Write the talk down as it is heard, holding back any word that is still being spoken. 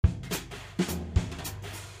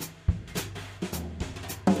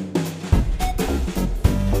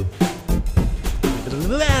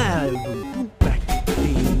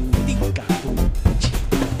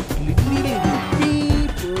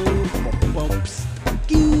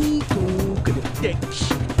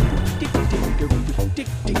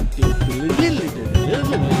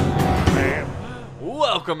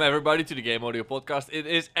Welcome, everybody, to the Game Audio Podcast. It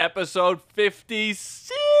is episode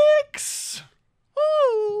 56.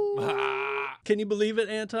 Woo! Can you believe it,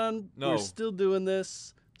 Anton? No. We're still doing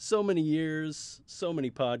this. So many years, so many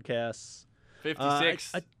podcasts.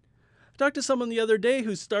 56. I talked to someone the other day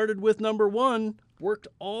who started with number 1, worked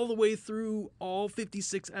all the way through all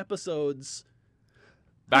 56 episodes.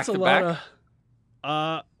 Back That's to a back?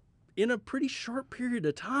 lot in a pretty short period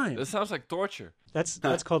of time. This sounds like torture.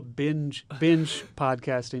 That's called binge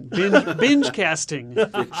podcasting. Binge casting.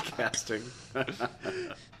 Binge casting.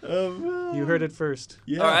 You heard it first.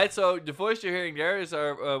 Yeah. All right, so the voice you're hearing there is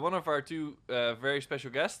our one of our two very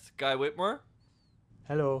special guests, Guy Whitmore,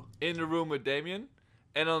 Hello. in the room with Damien.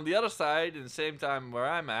 And on the other side, in the same time where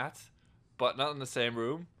I'm at, but not in the same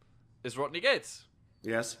room, is Rodney Gates.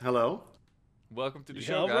 Yes, hello. Welcome to the Yeah,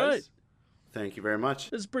 show, all guys. right. Thank you very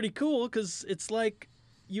much. It's pretty cool because it's like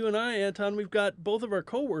you and I, Anton, we've got both of our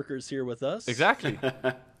coworkers here with us. Exactly.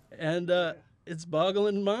 And it's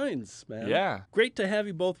boggling minds, man. Yeah. Great to have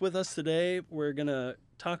you both with us today. We're going to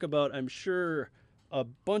talk about, I'm sure, a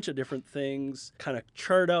bunch of different things, kind of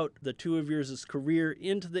chart out the two of yours' career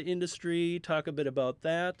into the industry, talk a bit about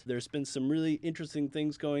that. There's been some really interesting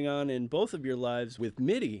things going on in both of your lives with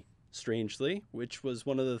MIDI, strangely, which was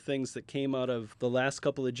one of the things that came out of the last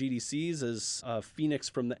couple of GDCs as Phoenix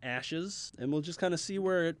from the Ashes. And we'll just kind of see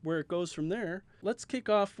where it goes from there. Let's kick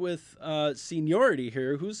off with seniority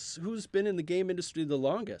here. Who's been in the game industry the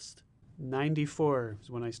longest? 94 is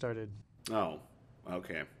when I started. Oh,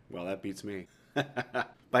 okay. Well, that beats me.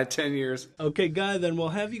 By 10 years. Okay, Guy, then we'll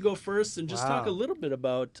have you go first and just talk a Wow. little bit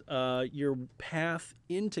about your path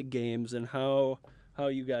into games and how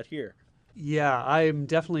you got here. Yeah, I'm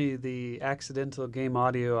definitely the accidental game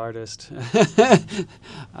audio artist.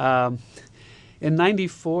 In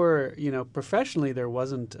 94, professionally there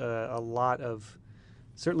wasn't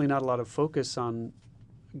certainly not a lot of focus on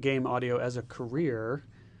game audio as a career.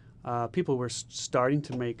 People were starting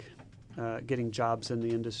to getting jobs in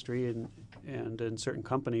the industry and in certain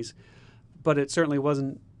companies, but it certainly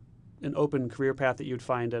wasn't an open career path that you'd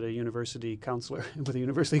find at a university counselor with a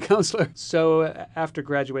university counselor. So after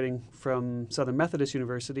graduating from Southern Methodist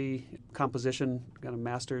University, composition, got a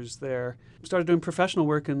master's there, started doing professional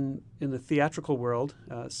work in the theatrical world,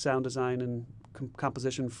 sound design and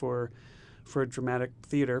composition for dramatic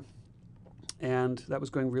theater. And that was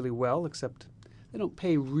going really well, except they don't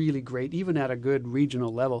pay really great, even at a good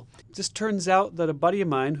regional level. It just turns out that a buddy of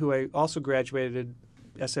mine, who I also graduated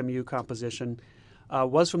SMU composition,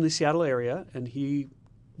 was from the Seattle area, and he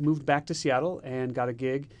moved back to Seattle and got a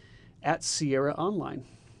gig at Sierra Online.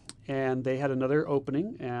 And they had another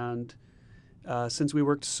opening, and since we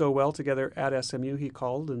worked so well together at SMU, he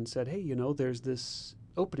called and said, hey, there's this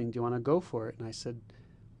opening. Do you want to go for it? And I said,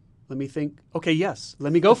 let me think. Okay, yes,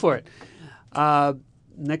 let me go for it.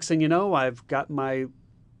 Next thing you know, I've got my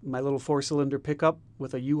little 4-cylinder pickup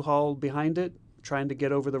with a U-Haul behind it, trying to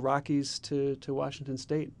get over the Rockies to Washington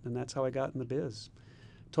State, and that's how I got in the biz.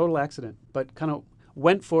 Total accident, but kind of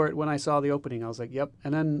went for it when I saw the opening. I was like, yep.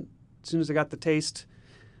 And then as soon as I got the taste,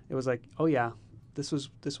 it was like, oh yeah, this was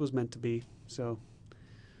meant to be. So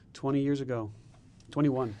 20 years ago,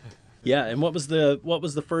 21. Yeah, and what was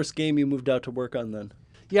the first game you moved out to work on then?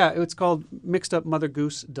 Yeah, it's called Mixed Up Mother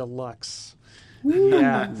Goose Deluxe.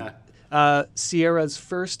 Yeah. Sierra's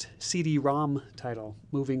first CD-ROM title,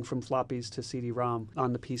 moving from floppies to CD-ROM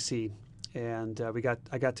on the PC. And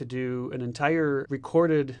I got to do an entire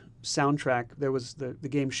recorded soundtrack. There was the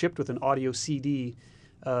game shipped with an audio CD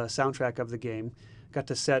soundtrack of the game. Got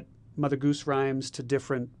to set Mother Goose rhymes to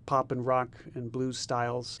different pop and rock and blues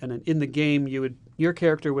styles. And then in the game, your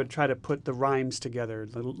character would try to put the rhymes together.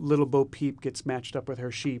 Little Bo Peep gets matched up with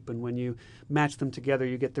her sheep, and when you match them together,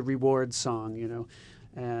 you get the reward song,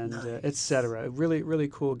 and Nice. et cetera. Really, really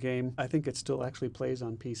cool game. I think it still actually plays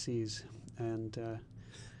on PCs. And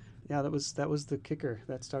yeah, that was the kicker.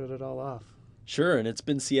 That started it all off. Sure, and it's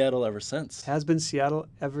been Seattle ever since. Has been Seattle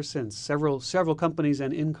ever since. Several companies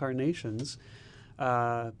and incarnations.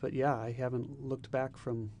 But yeah, I haven't looked back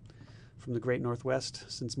from the Great Northwest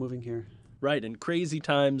since moving here. Right, and crazy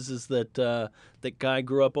times is that that Guy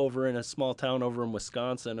grew up over in a small town over in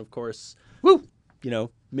Wisconsin. Of course, Woo!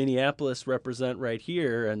 Minneapolis represent right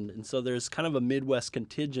here, and so there's kind of a Midwest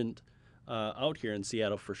contingent out here in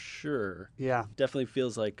Seattle for sure. Yeah, Definitely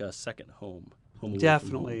feels like a second home. Home away from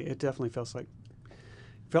definitely. home. It definitely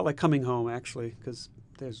felt like coming home, actually, because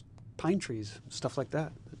there's pine trees, stuff like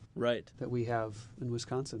that Right, we have in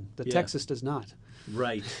Wisconsin that Yeah. Texas does not.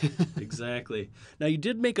 right, exactly. Now, you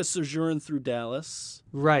did make a sojourn through Dallas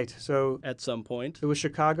Right. So at some point. it was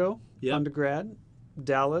Chicago, Yep. undergrad,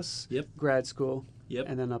 Dallas, Yep. grad school, Yep.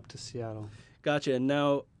 and then up to Seattle. Gotcha. And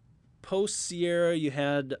now, post Sierra, you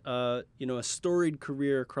had a storied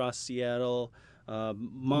career across Seattle,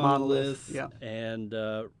 Monolith, yeah. and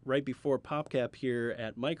right before PopCap here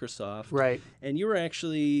at Microsoft. Right. And you were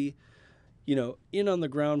actually, in on the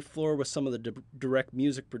ground floor with some of the direct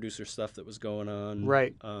music producer stuff that was going on.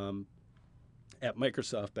 Right. At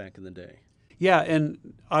Microsoft back in the day. Yeah,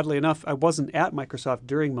 and oddly enough, I wasn't at Microsoft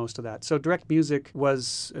during most of that. So Direct Music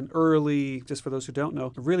was an early, just for those who don't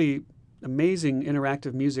know, a really amazing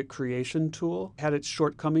interactive music creation tool. Had its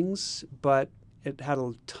shortcomings, but it had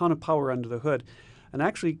a ton of power under the hood. And I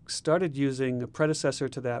actually started using a predecessor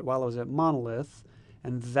to that while I was at Monolith,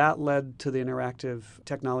 and that led to the interactive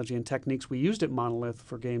technology and techniques we used at Monolith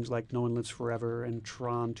for games like No One Lives Forever and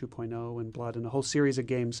Tron 2.0 and Blood and a whole series of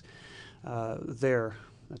games there.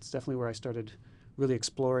 That's definitely where I started really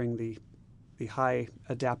exploring the high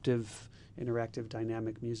adaptive, interactive,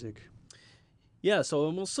 dynamic music. Yeah, so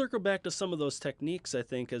we'll circle back to some of those techniques, I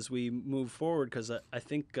think, as we move forward, because I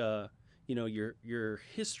think your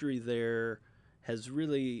history there has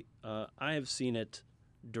really, I have seen it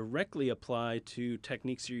directly apply to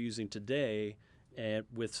techniques you're using today, and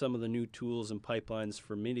with some of the new tools and pipelines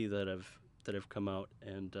for MIDI that have come out,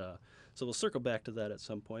 and so we'll circle back to that at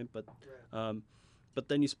some point. But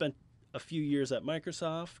then you spent a few years at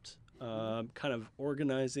Microsoft, kind of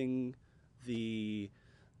organizing the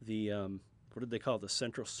what did they call it, the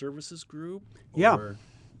Central Services Group? Yeah.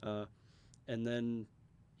 And then,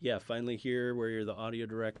 finally here where you're the audio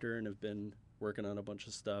director and have been working on a bunch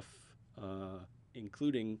of stuff,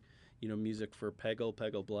 including, music for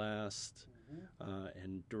Peggle Blast,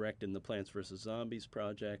 and directing the Plants vs. Zombies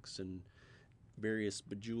projects and various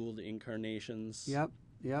Bejeweled incarnations. Yep.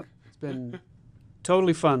 It's been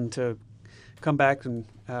totally fun to come back and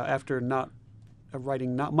after not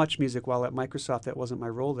writing not much music while at Microsoft. That wasn't my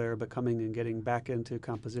role there, but coming and getting back into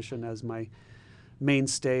composition as my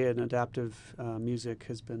mainstay in adaptive music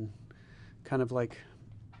has been kind of like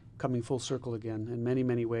coming full circle again in many,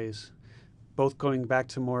 many ways. Both going back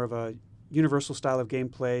to more of a universal style of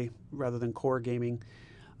gameplay rather than core gaming,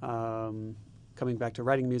 coming back to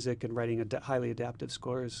writing music and writing highly adaptive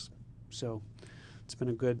scores. So it's been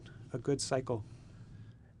a good cycle.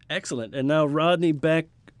 Excellent. And now, Rodney, back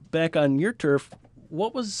on your turf.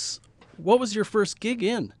 What was your first gig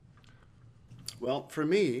in? Well, for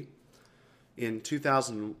me, in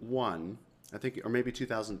 2001, I think, or maybe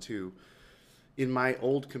 2002, in my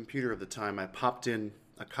old computer at the time, I popped in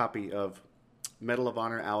a copy of Medal of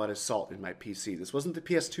Honor Allied Assault in my PC. This wasn't the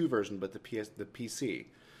PS2 version, but the PC.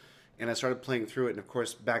 And I started playing through it, and of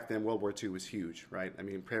course, back then, World War II was huge, right? I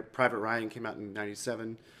mean, Private Ryan came out in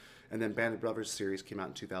 97, and then Band of Brothers series came out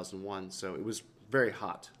in 2001. So it was very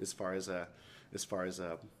hot as far as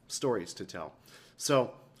stories to tell.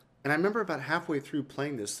 So, and I remember about halfway through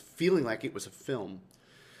playing this, feeling like it was a film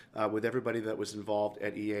with everybody that was involved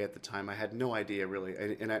at EA at the time. I had no idea really,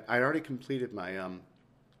 and I already completed my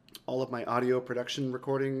all of my audio production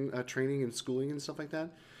recording training and schooling and stuff like that.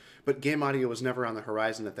 But game audio was never on the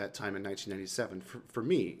horizon at that time in 1997 for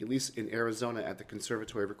me, at least in Arizona at the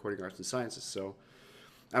Conservatory of Recording Arts and Sciences. So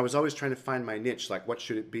I was always trying to find my niche, like what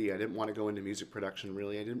should it be? I didn't want to go into music production,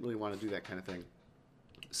 really. I didn't really want to do that kind of thing.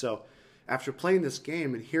 So after playing this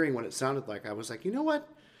game and hearing what it sounded like, I was like, you know what?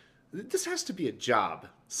 This has to be a job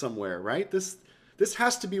somewhere, right? This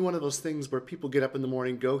has to be one of those things where people get up in the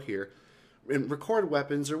morning, go here, and record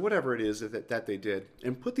weapons or whatever it is that they did,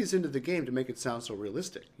 and put these into the game to make it sound so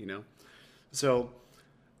realistic, So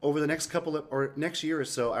over the next year or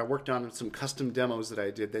so, I worked on some custom demos that I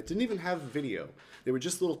did that didn't even have video. They were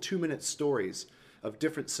just little 2-minute stories of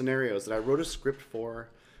different scenarios that I wrote a script for,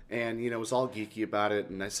 and was all geeky about it.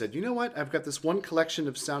 And I said, you know what? I've got this one collection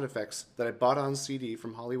of sound effects that I bought on CD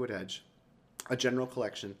from Hollywood Edge, a general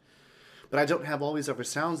collection, but I don't have all these other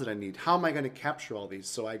sounds that I need. How am I going to capture all these?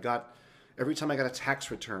 So every time I got a tax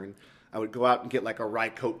return, I would go out and get like a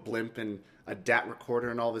Rycote blimp and a DAT recorder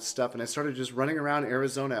and all this stuff. And I started just running around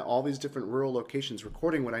Arizona at all these different rural locations,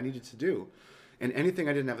 recording what I needed to do. And anything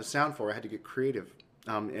I didn't have a sound for, I had to get creative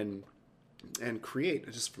and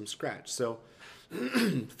create just from scratch. So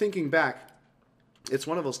thinking back, it's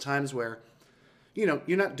one of those times where, you're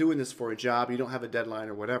not doing this for a job. You don't have a deadline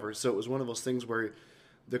or whatever. So it was one of those things where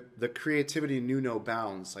the creativity knew no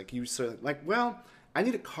bounds. Like you said, I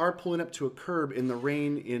need a car pulling up to a curb in the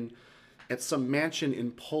rain at some mansion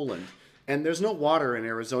in Poland. And there's no water in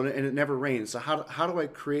Arizona, and it never rains. So how do I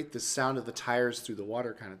create the sound of the tires through the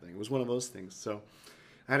water kind of thing? It was one of those things. So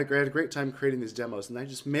I had a great time creating these demos, and I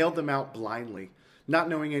just mailed them out blindly, not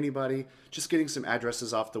knowing anybody, just getting some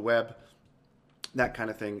addresses off the web, that kind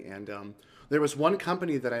of thing. And there was one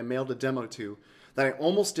company that I mailed a demo to that I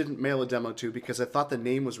almost didn't mail a demo to because I thought the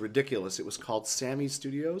name was ridiculous. It was called Sammy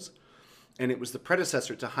Studios, and it was the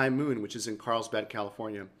predecessor to High Moon, which is in Carlsbad,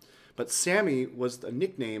 California. But Sammy was the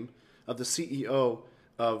nickname of the CEO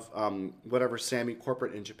of whatever Sammy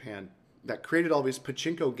Corporate in Japan that created all these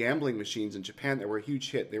pachinko gambling machines in Japan that were a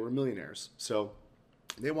huge hit. They were millionaires. So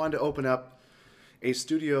they wanted to open up a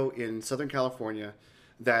studio in Southern California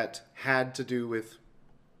that had to do with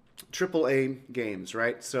AAA games,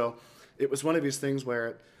 right? So it was one of these things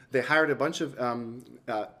where they hired a bunch of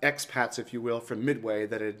expats, if you will, from Midway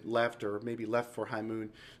that had left or maybe left for High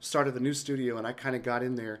Moon, started the new studio, and I kind of got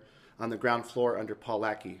in there on the ground floor under Paul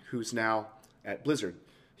Lackey, who's now at Blizzard.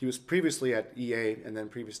 He was previously at EA, and then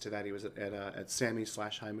previous to that, he was at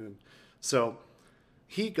Sammy/High Moon. So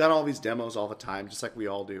he got all these demos all the time, just like we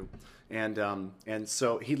all do. And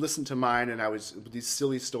so he listened to mine, and I was these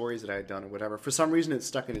silly stories that I had done or whatever. For some reason, it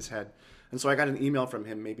stuck in his head. And so I got an email from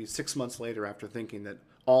him maybe 6 months later after thinking that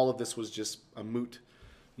all of this was just a moot,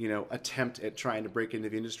 attempt at trying to break into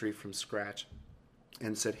the industry from scratch,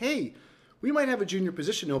 and said, hey, we might have a junior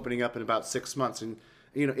position opening up in about 6 months. And,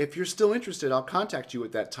 if you're still interested, I'll contact you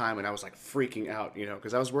at that time. And I was like freaking out,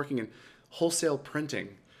 because I was working in wholesale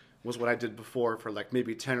printing was what I did before for like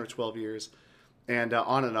maybe 10 or 12 years. And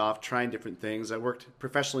on and off, trying different things. I worked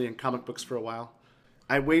professionally in comic books for a while.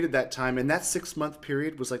 I waited that time, and that 6-month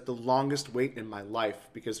period was like the longest wait in my life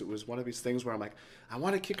because it was one of these things where I'm like, I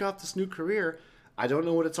want to kick off this new career. I don't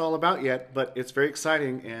know what it's all about yet, but it's very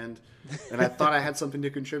exciting, and I thought I had something to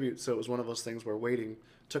contribute. So it was one of those things where waiting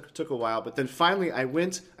took a while. But then finally I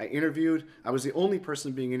went, I interviewed. I was the only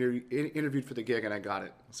person being interviewed for the gig, and I got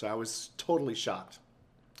it. So I was totally shocked.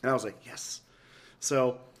 And I was like, yes.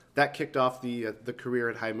 So that kicked off the career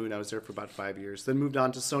at High Moon. I was there for about 5 years. Then moved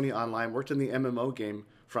on to Sony Online, worked in the MMO game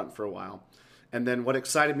front for a while. And then what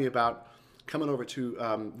excited me about coming over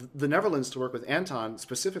to the Netherlands to work with Anton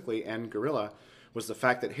specifically and Guerrilla was the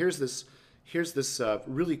fact that here's this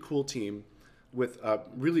really cool team with a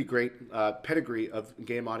really great pedigree of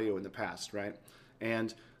game audio in the past, right?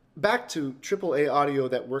 And back to AAA audio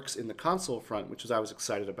that works in the console front, which was I was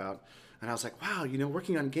excited about. And I was like, wow,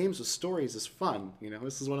 working on games with stories is fun.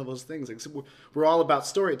 This is one of those things. Like, we're all about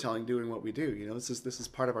storytelling, doing what we do. This is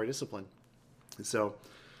part of our discipline. And so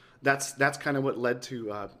that's kind of what led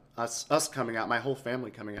to us coming out, my whole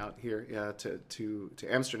family coming out here to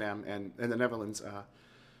Amsterdam and the Netherlands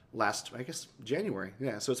last, I guess, January.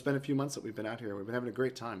 Yeah, so it's been a few months that we've been out here. We've been having a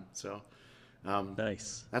great time. So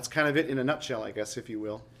nice. That's kind of it in a nutshell, I guess, if you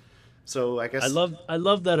will. So I guess I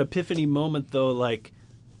love that epiphany moment though. Like,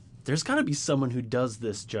 there's got to be someone who does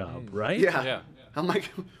this job, right? Yeah. I'm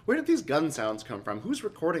like, where did these gun sounds come from? Who's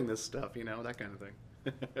recording this stuff? That kind of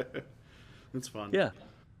thing. It's fun. Yeah.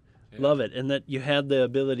 Love it. And that you had the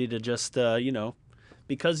ability to just,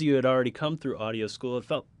 because you had already come through audio school,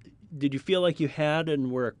 did you feel like you had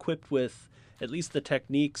and were equipped with at least the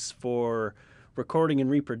techniques for recording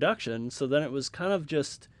and reproduction? So then it was kind of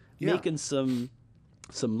just making some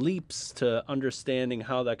leaps to understanding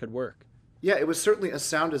how that could work. Yeah, it was certainly a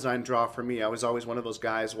sound design draw for me. I was always one of those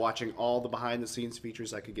guys watching all the behind-the-scenes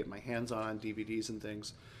features I could get my hands on DVDs and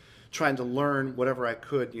things, trying to learn whatever I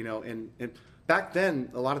could, and back then,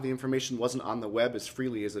 a lot of the information wasn't on the web as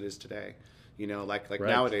freely as it is today. Like right.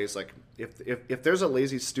 Nowadays, like if there's a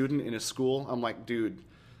lazy student in a school, I'm like, dude,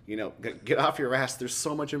 get off your ass. There's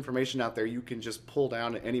so much information out there you can just pull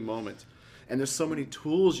down at any moment. And there's so many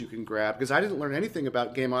tools you can grab, because I didn't learn anything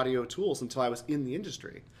about game audio tools until I was in the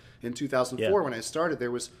industry. In 2004, when I started,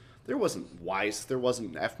 there wasn't Weiss, there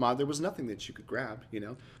wasn't FMOD, there was nothing that you could grab,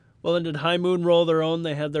 Well, and did High Moon roll their own?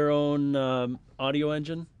 They had their own audio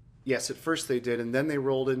engine? Yes, at first they did, and then they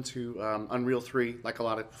rolled into Unreal 3, like a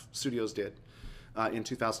lot of studios did, in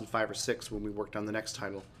 2005 or 6 when we worked on the next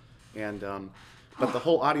title. And but the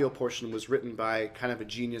whole audio portion was written by kind of a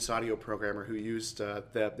genius audio programmer who used the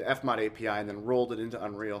FMOD API and then rolled it into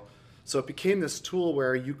Unreal. So it became this tool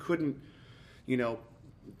where you couldn't,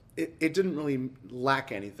 it didn't really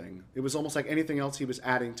lack anything. It was almost like anything else he was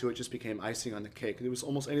adding to it just became icing on the cake. It was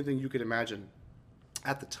almost anything you could imagine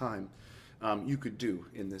at the time you could do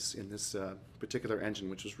in this particular engine,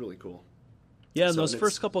 which was really cool. Yeah, and those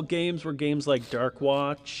first couple games were games like Dark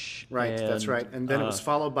Watch. Right, that's right. And then it was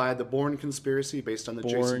followed by the Bourne Conspiracy, based on the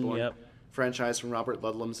Jason Bourne franchise from Robert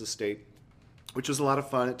Ludlum's estate, which was a lot of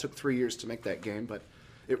fun. It took 3 years to make that game, but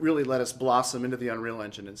it really let us blossom into the Unreal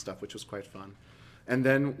Engine and stuff, which was quite fun. And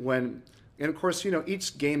then and of course,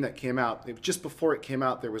 each game that came out, just before it came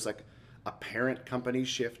out, there was like a parent company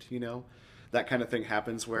shift, that kind of thing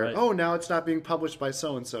happens where, now it's not being published by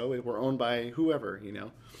so-and-so, we're owned by whoever,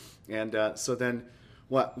 And so then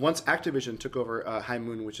once Activision took over High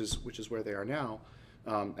Moon, which is where they are now.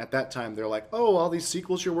 At that time, they're like, oh, all these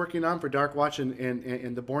sequels you're working on for Dark Watch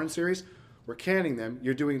and the Bourne series, we're canning them.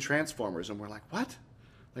 You're doing Transformers, and we're like, what?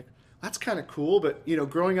 Like, that's kind of cool. But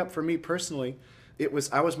growing up for me personally,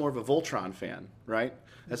 I was more of a Voltron fan, right,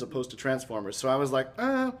 as opposed to Transformers. So I was like,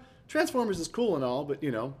 Transformers is cool and all, but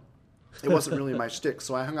it wasn't really my shtick.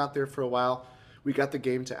 So I hung out there for a while. We got the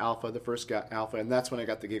game to alpha, the first got alpha, and that's when I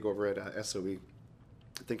got the gig over at SOE,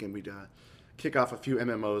 thinking we'd kick off a few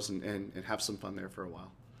MMOs and have some fun there for a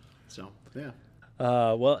while. So, yeah.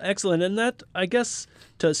 Well, excellent. And that, I guess,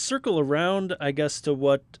 to circle around, I guess, to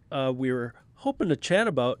what we were hoping to chat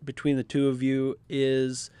about between the two of you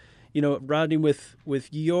is, Rodney, with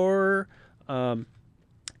your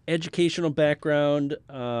educational background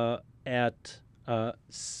at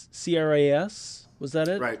CRAS, was that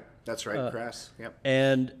it? Right. That's right, CRAS. Yep.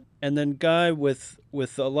 And then Guy, with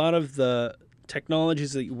a lot of the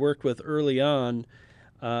technologies that you worked with early on,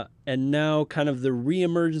 and now kind of the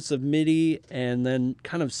reemergence of MIDI, and then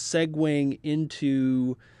kind of segueing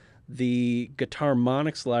into the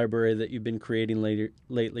Guitarmonics library that you've been creating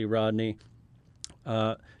lately, Rodney.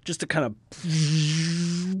 Just to kind of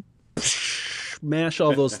mash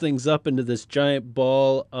all those things up into this giant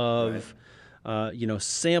ball of,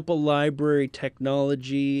 sample library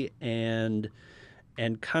technology and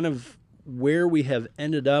kind of where we have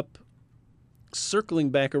ended up circling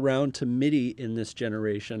back around to MIDI in this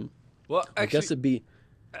generation. Well, actually, I guess it'd be.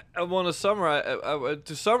 I want to summarize.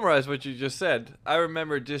 To summarize what you just said, I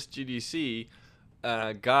remember this GDC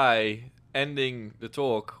Guy ending the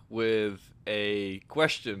talk with a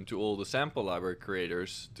question to all the sample library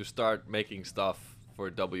creators to start making stuff for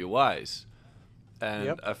WYs. And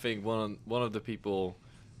Yep. I think one of the people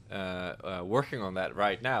working on that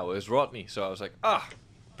right now is Rodney. So I was like,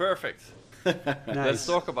 perfect. Let's Nice.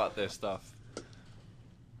 talk about this stuff.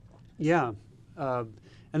 Yeah, and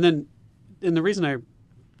then, and the reason I,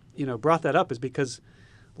 brought that up is because,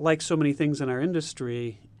 like so many things in our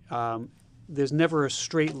industry, there's never a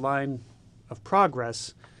straight line of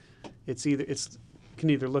progress. You can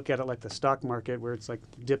either look at it like the stock market, where it's like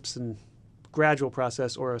dips and gradual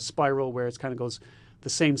process, or a spiral where it's kind of goes, the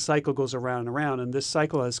same cycle goes around and around. And this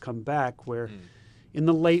cycle has come back where, in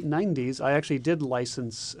the late '90s, I actually did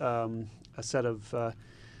license a set of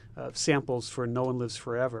samples for No One Lives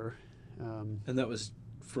Forever. And that was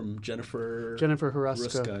from Jennifer Haruska,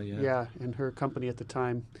 Haruska, yeah, and her company at the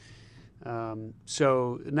time. And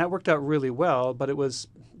that worked out really well, but it was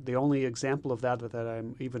the only example of that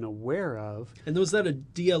I'm even aware of. And was that a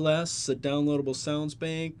DLS, a downloadable sounds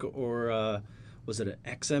bank, or was it an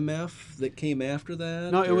XMF that came after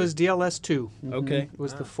that? No, it or- was DLS2. Mhm. Okay. It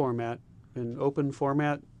was the format, an open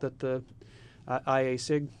format that the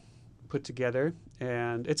IASIG put together,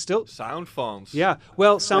 and it's still... Sound fonts. Yeah,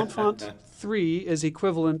 well, SoundFont 3 is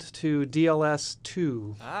equivalent to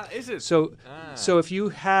DLS2. Is it? So if you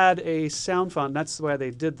had a sound font, that's why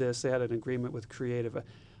they did this. They had an agreement with Creative.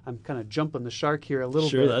 I'm kind of jumping the shark here a little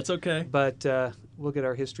bit. Sure, that's okay. But we'll get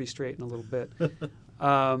our history straight in a little bit.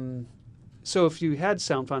 So if you had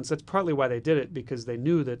sound fonts, that's partly why they did it, because they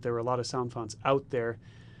knew that there were a lot of sound fonts out there,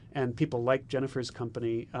 and people like Jennifer's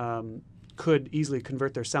company could easily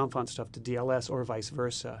convert their sound font stuff to DLS or vice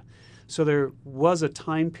versa. So there was a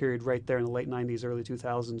time period right there in the late 90s, early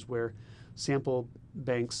 2000s where sample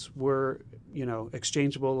banks were,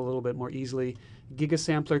 exchangeable a little bit more easily.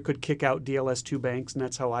 GigaSampler could kick out DLS2 banks, and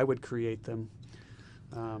that's how I would create them.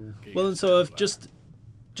 Well, and so if just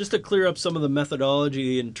to clear up some of the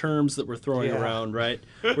methodology and terms that we're throwing Yeah. around, right?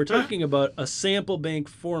 We're talking about a sample bank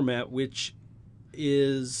format, which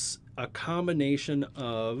is a combination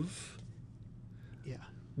of Yeah.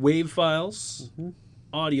 wave files, Mhm.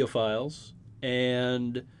 audio files,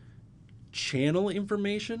 and channel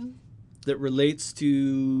information that relates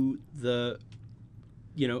to the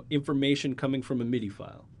information coming from a MIDI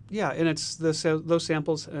file. Yeah, and it's those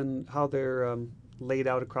samples and how they're laid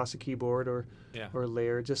out across a keyboard or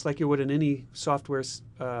layered, just like you would in any software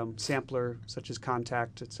sampler, such as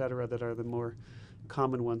Kontakt, etc., that are the more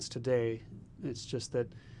common ones today. It's just that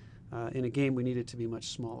in a game we need it to be much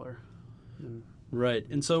smaller. And Right,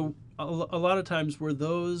 and so a lot of times were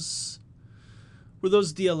those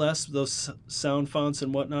DLS, those sound fonts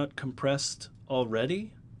and whatnot, compressed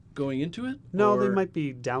already going into it? no, they Or might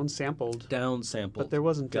be downsampled, downsampled. but there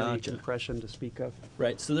wasn't any Gotcha. compression to speak of.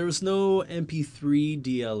 Right, so there was no MP3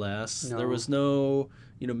 DLS. No. There was no,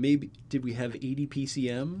 maybe did we have 80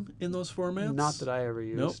 PCM in those formats? Not that I ever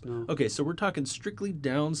used. Nope. No. Okay, so we're talking strictly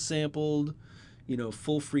downsampled,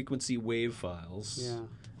 full frequency wave files.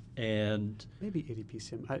 Yeah, And maybe 80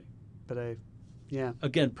 PCM. But I Yeah.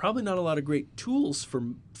 Again, probably not a lot of great tools for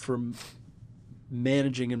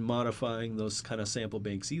managing and modifying those kind of sample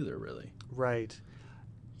banks either, really. Right.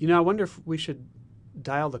 You know, I wonder if we should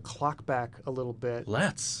dial the clock back a little bit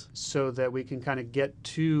Let's. so that we can kind of get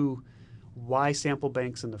to why sample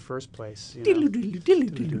banks in the first place. You know?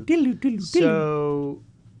 So,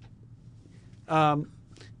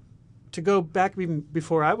 to go back even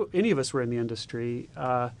before any of us were in the industry,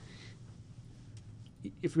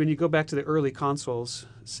 when you go back to the early consoles,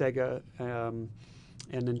 Sega and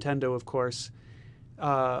Nintendo, of course,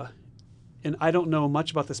 and I don't know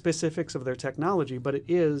much about the specifics of their technology, but it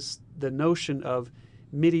is the notion of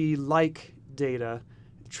MIDI-like data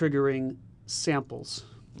triggering samples.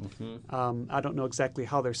 I don't know exactly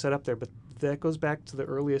how they're set up there, but that goes back to the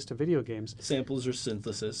earliest of video games. Samples or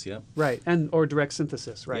synthesis, yeah. Right, or direct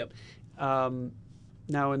synthesis, right. Yep.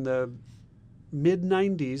 Now, in the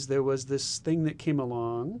mid-'90s, there was this thing that came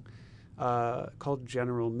along called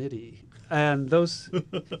General MIDI. And those,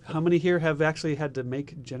 how many here have actually had to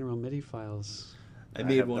make General MIDI files? I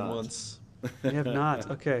made one once. You have not?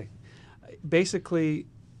 Okay. Basically,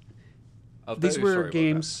 I'll tell these you a story were about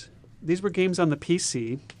games. These were games on the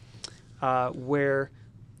PC where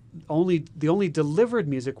the only delivered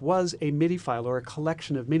music was a MIDI file or a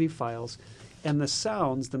collection of MIDI files, and the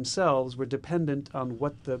sounds themselves were dependent on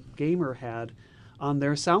what the gamer had on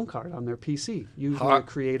their sound card on their PC. Usually a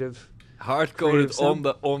creative. Hard coded on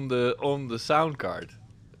the sound card.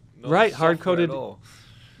 No Right, software hard coded. at all.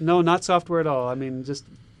 No, not software at all. I mean, just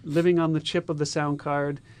living on the chip of the sound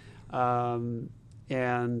card, and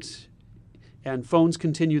phones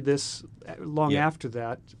continued this long after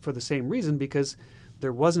that for the same reason, because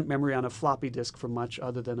there wasn't memory on a floppy disk for much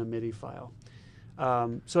other than a MIDI file.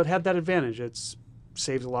 So it had that advantage. It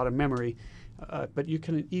saves a lot of memory, but you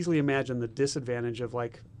can easily imagine the disadvantage of,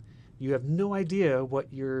 like, you have no idea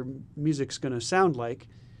what your music's going to sound like.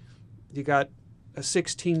 You got a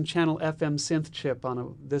 16-channel FM synth chip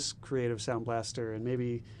on this Creative Sound Blaster, and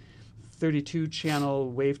maybe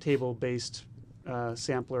 32-channel wavetable-based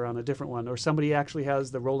sampler on a different one, or somebody actually has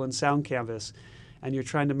the Roland Sound Canvas, and you're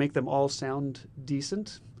trying to make them all sound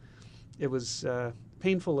decent. It was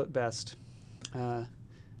painful at best.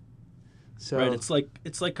 So Right, it's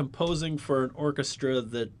like composing for an orchestra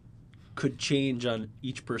that could change on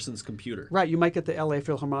each person's computer. Right, you might get the LA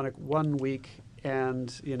Philharmonic one week, and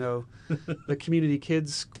the Community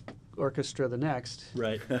Kids Orchestra the next.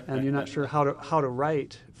 Right. And you're not sure how to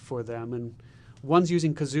write for them, and one's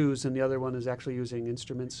using kazoos and the other one is actually using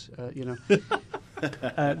instruments.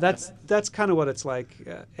 That's kind of what it's like.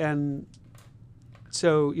 And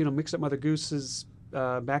so Mixed Up Mother Goose's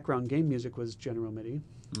background game music was General MIDI,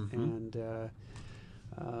 and a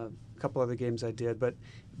couple other games I did, but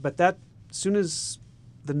that, as soon as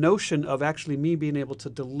the notion of actually me being able to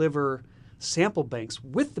deliver sample banks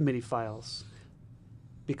with the MIDI files,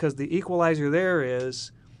 because the equalizer there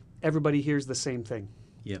is everybody hears the same thing.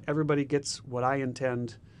 Yep. Everybody gets what I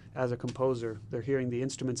intend as a composer. They're hearing the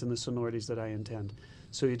instruments and the sonorities that I intend.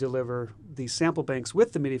 So you deliver these sample banks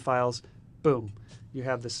with the MIDI files, boom. You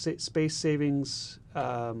have the space savings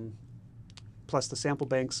plus the sample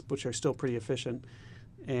banks, which are still pretty efficient,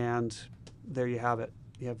 and there you have it.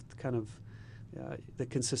 You have kind of the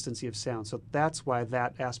consistency of sound. So that's why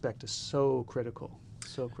that aspect is so critical.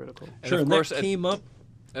 So critical. Sure, of and course, that came up.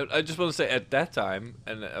 I just want to say, at that time,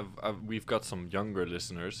 and we've got some younger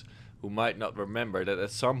listeners who might not remember that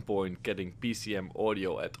at some point getting PCM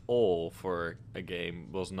audio at all for a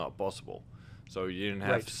game was not possible. So you didn't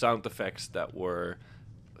have sound effects that were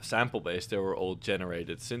sample-based. They were all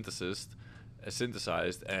generated, synthesized,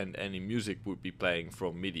 and any music would be playing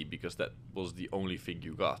from MIDI because that was the only thing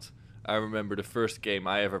you got. I remember the first game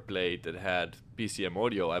I ever played that had PCM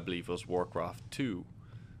audio, I believe, was Warcraft 2.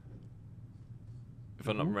 If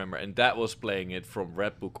I don't remember, and that was playing it from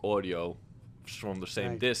Redbook audio from the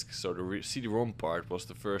same disc. So the CD-ROM part was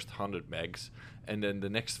the first 100 megs, and then the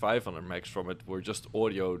next 500 megs from it were just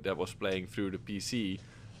audio that was playing through the PC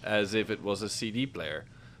as if it was a CD player.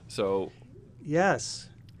 So yes,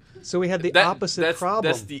 so we had the opposite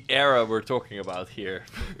problem. That's the era we're talking about here.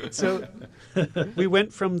 So we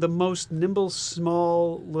went from the most nimble,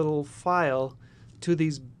 small little file to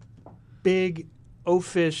these big,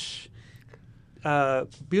 oafish,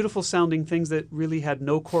 beautiful sounding things that really had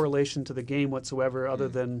no correlation to the game whatsoever, other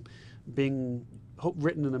than being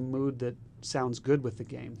written in a mood that sounds good with the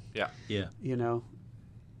game. Yeah.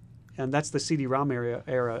 And that's the CD-ROM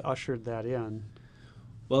era ushered that in.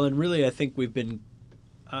 Well, and really, I think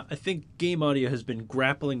I think game audio has been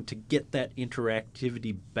grappling to get that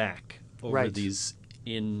interactivity back over these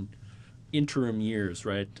interim years,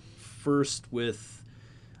 right? First with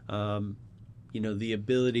the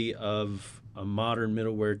ability of a modern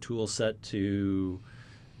middleware tool set to,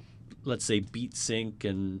 let's say, beat sync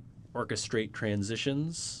and orchestrate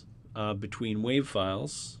transitions between wave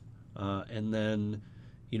files. And then,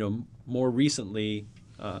 more recently,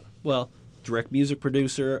 Direct Music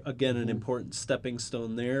Producer, again, an important stepping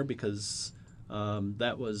stone there because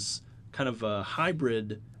that was kind of a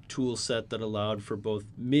hybrid tool set that allowed for both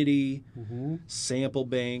MIDI, sample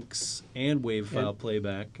banks, and wave file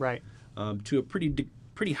playback, Right. To a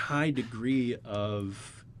pretty high degree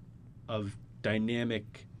of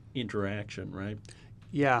dynamic interaction, right?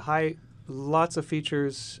 Yeah, lots of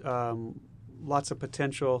features, lots of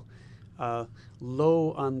potential,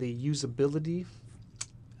 low on the usability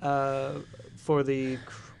for the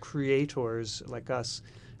creators like us,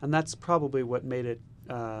 and that's probably what made it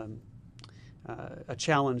a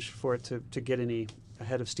challenge for it to get any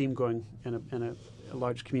ahead of Steam going and a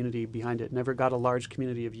large community behind it. Never got a large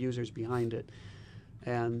community of users behind it,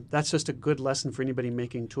 and that's just a good lesson for anybody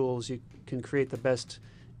making tools. You can create the best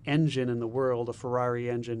engine in the world, a Ferrari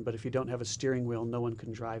engine, but if you don't have a steering wheel, no one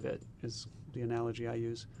can drive it, is the analogy I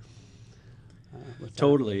use. With that.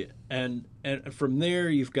 Totally. And from there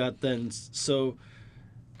you've got so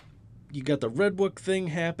you got the Redbook thing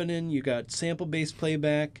happening, you got sample-based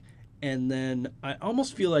playback, and then I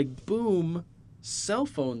almost feel like boom, cell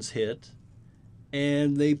phones hit,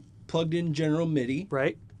 and they plugged in General MIDI.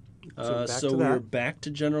 Right. So we're back to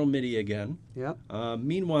General MIDI again. Yeah.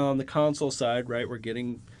 Meanwhile, on the console side, right, we're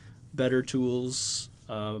getting better tools,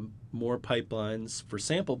 more pipelines for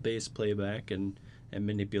sample-based playback and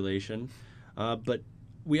manipulation. But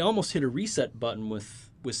we almost hit a reset button with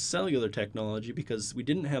cellular technology because we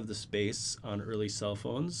didn't have the space on early cell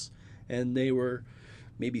phones, and they were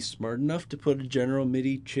maybe smart enough to put a General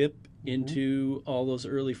MIDI chip into all those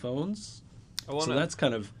early phones. So that's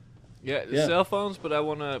kind of... Yeah, cell phones, but I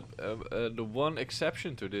want to... the one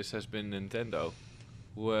exception to this has been Nintendo,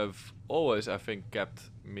 who have always, I think, kept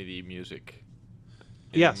MIDI music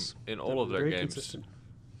in all of their very games. Consistent.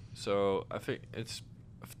 So I think it's,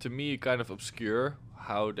 to me, kind of obscure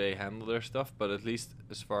how they handle their stuff, but at least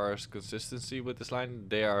as far as consistency with this line,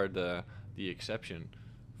 they are the exception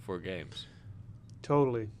for games.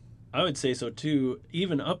 Totally. I would say so too,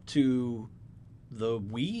 even up to the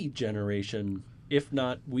Wii generation, if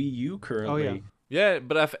not Wii U currently. Oh, yeah. Yeah,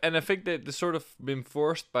 but I think that they've sort of been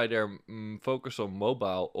forced by their focus on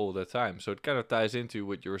mobile all the time. So it kind of ties into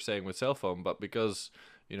what you were saying with cell phone, but because,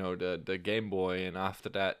 the Game Boy and after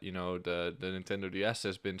that, the Nintendo DS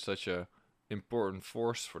has been such a important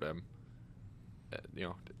force for them.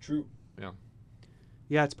 True. Yeah.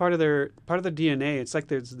 Yeah, it's part of their DNA. It's like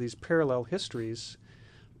there's these parallel histories,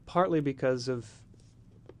 partly because of,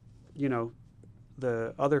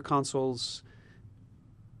 the other consoles.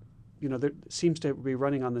 There seems to be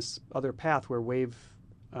running on this other path where wave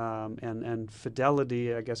and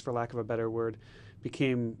fidelity, I guess for lack of a better word,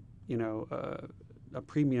 became a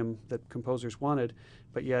premium that composers wanted,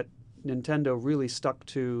 but yet Nintendo really stuck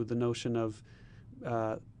to the notion of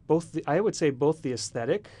both the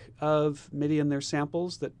aesthetic of MIDI and their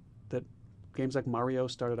samples that games like Mario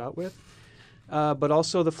started out with, but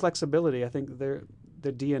also the flexibility. I think the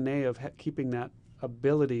DNA of keeping that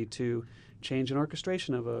ability to change an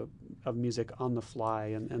orchestration of music on the fly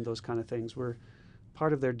and those kind of things were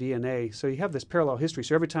part of their DNA. So you have this parallel history.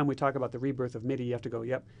 So every time we talk about the rebirth of MIDI, you have to go,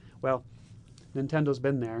 yep, well, Nintendo's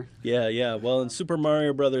been there. Yeah. Well, in Super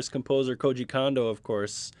Mario Brothers composer Koji Kondo, of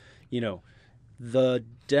course, the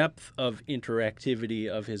depth of interactivity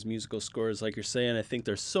of his musical scores, like you're saying, I think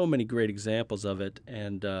there's so many great examples of it.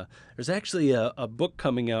 And there's actually a book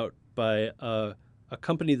coming out by a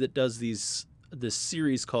company that does this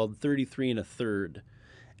series called 33 1/3,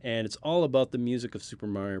 and it's all about the music of Super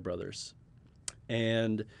Mario Brothers.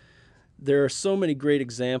 And there are so many great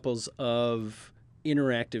examples of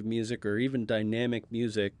interactive music or even dynamic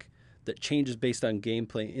music that changes based on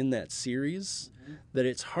gameplay in that series that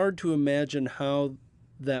it's hard to imagine how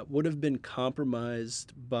that would have been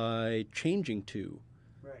compromised by changing to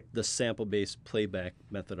the sample-based playback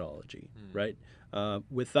methodology, right?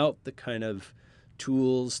 Without the kind of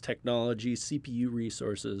tools, technology, CPU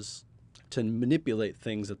resources to manipulate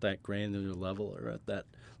things at that granular level or at that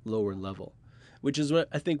lower level, which is what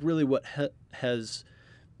I think really what has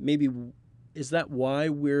maybe, is that why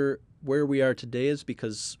we're where we are today, is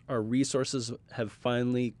because our resources have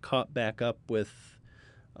finally caught back up with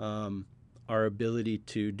our ability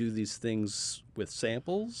to do these things with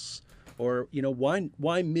samples? Or,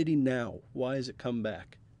 why MIDI now? Why has it come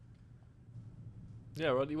back?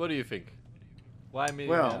 Yeah, what do you think? Why MIDI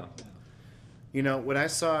Well, now? when I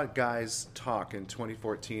saw guys talk in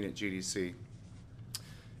 2014 at GDC,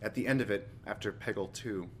 at the end of it, after Peggle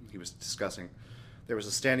 2, he was discussing, there was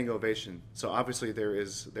a standing ovation. So obviously there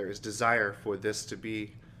is desire for this to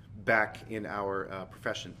be back in our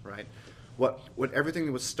profession, right? What everything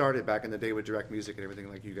that was started back in the day with direct music and everything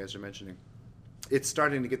like you guys are mentioning, it's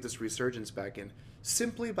starting to get this resurgence back in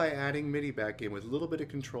simply by adding MIDI back in with a little bit of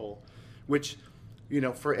control, which,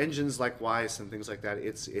 for engines like Wwise and things like that,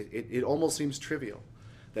 it almost seems trivial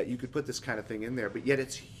that you could put this kind of thing in there, but yet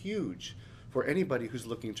it's huge for anybody who's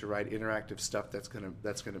looking to write interactive stuff that's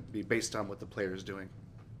gonna be based on what the player is doing.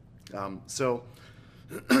 So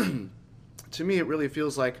to me, it really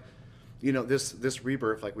feels like, this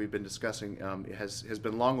rebirth, like we've been discussing, has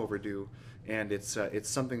been long overdue, and it's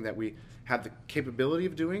something that we have the capability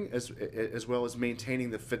of doing as well as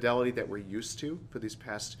maintaining the fidelity that we're used to for these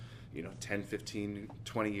past 10, 15,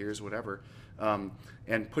 20 years, whatever,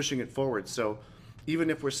 and pushing it forward. So even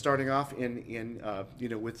if we're starting off in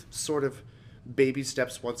with sort of baby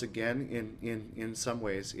steps once again in some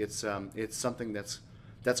ways, it's something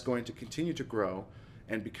that's going to continue to grow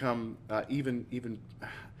and become even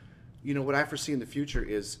what I foresee in the future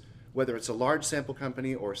is, whether it's a large sample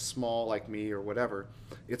company or small like me or whatever,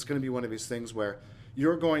 it's going to be one of these things where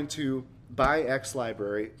you're going to buy X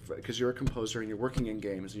library because you're a composer and you're working in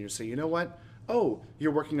games, and you say, you know what? Oh,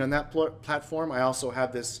 you're working on that platform. I also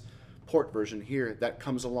have this port version here that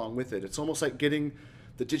comes along with it. It's almost like getting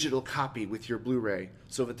the digital copy with your Blu-ray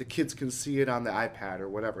so that the kids can see it on the iPad or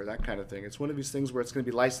whatever, that kind of thing. It's one of these things where it's going to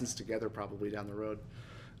be licensed together probably down the road.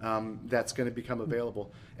 That's going to become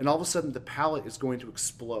available. And all of a sudden, the palette is going to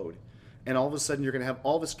explode. And all of a sudden, you're going to have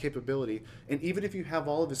all this capability. And even if you have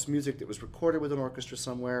all of this music that was recorded with an orchestra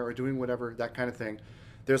somewhere or doing whatever, that kind of thing,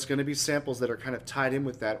 there's going to be samples that are kind of tied in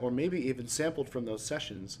with that, or maybe even sampled from those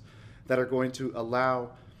sessions, that are going to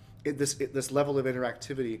allow this level of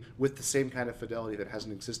interactivity with the same kind of fidelity that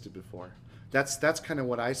hasn't existed before. That's kind of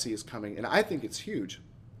what I see is coming. And I think it's huge.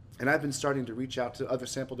 And I've been starting to reach out to other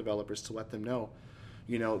sample developers to let them know,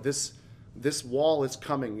 this wall is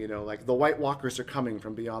coming, like the White Walkers are coming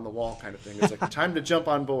from beyond the wall kind of thing. It's like time to jump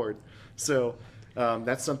on board. So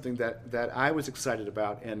that's something that I was excited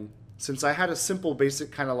about. And since I had a simple,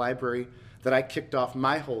 basic kind of library that I kicked off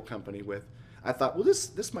my whole company with, I thought, well,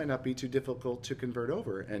 this might not be too difficult to convert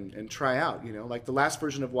over and try out. Like the last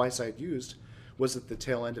version of Wwise I'd used was at the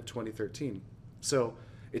tail end of 2013. So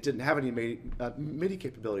it didn't have any MIDI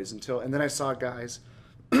capabilities and then I saw guys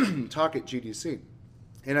talk at GDC.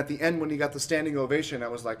 And at the end, when he got the standing ovation, I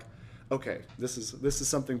was like, okay, this is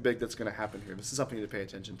something big that's going to happen here. This is something to pay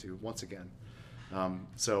attention to once again.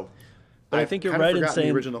 But I think you're right in saying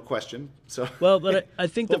the original question. So well, but I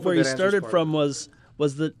think that where you started from was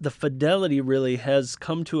that the fidelity really has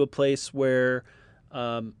come to a place where,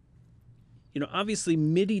 obviously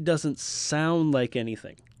MIDI doesn't sound like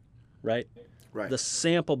anything, right? Right. The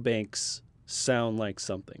sample banks sound like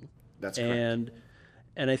something. That's correct.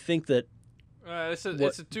 And I think that. It's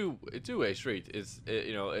a two-way street.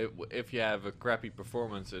 If you have a crappy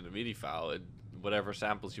performance in a MIDI file, whatever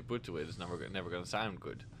samples you put to it is never going to sound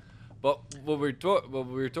good. But what we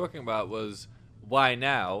were talking about was why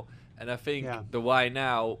now, and I think the why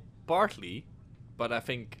now partly, but I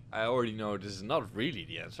think I already know this is not really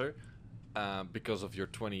the answer because of your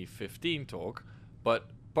 2015 talk,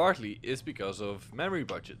 but partly is because of memory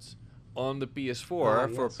budgets. On the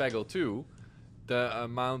PS4 for Peggle 2. The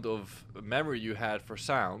amount of memory you had for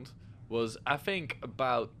sound was, I think,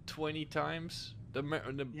 about 20 times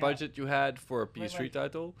the budget you had for a PS3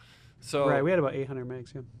 title. So right, we had about 800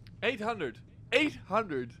 megs, yeah. 800!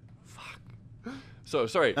 Fuck. So,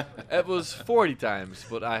 sorry, it was 40 times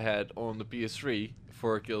what I had on the PS3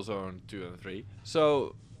 for Killzone 2 and 3.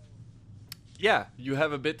 So, yeah, you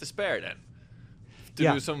have a bit to spare then.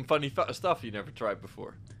 To do some funny stuff you never tried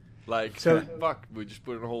before. Like, we just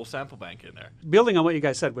put a whole sample bank in there. Building on what you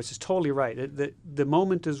guys said, which is totally right. The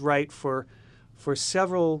moment is right for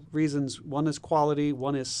several reasons. One is quality,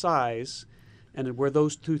 one is size, and where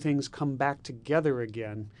those two things come back together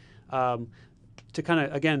again. To kind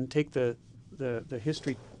of, again, take the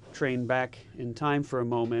history train back in time for a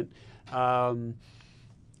moment,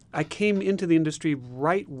 I came into the industry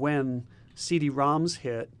right when CD-ROMs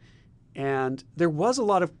hit. And there was a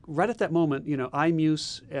lot of, right at that moment,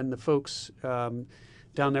 iMuse and the folks down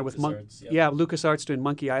there with LucasArts doing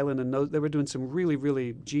Monkey Island, and they were doing some really,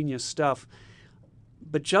 really genius stuff.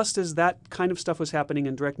 But just as that kind of stuff was happening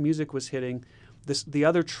and direct music was hitting, the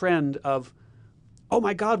other trend of, oh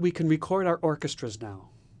my God, we can record our orchestras now.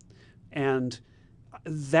 And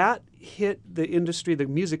that hit the industry, the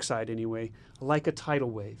music side anyway, like a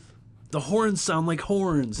tidal wave. The horns sound like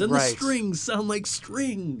horns, and the strings sound like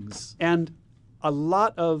strings. And a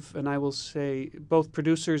lot of, and I will say both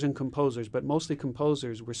producers and composers, but mostly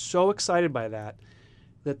composers, were so excited by that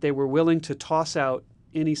they were willing to toss out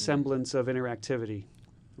any semblance of interactivity,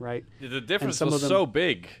 right? The difference some was of them- so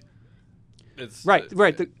big. It's Right.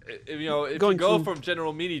 if you going go from- from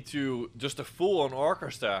General MIDI to just a full-on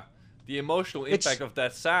orchestra, the emotional impact of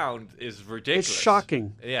that sound is ridiculous. It's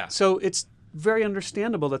shocking. Yeah. So it's very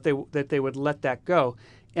understandable that they would let that go,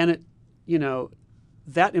 and it,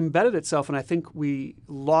 that embedded itself. And I think we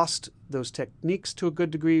lost those techniques to a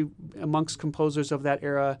good degree amongst composers of that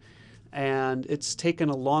era, and it's taken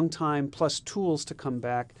a long time plus tools to come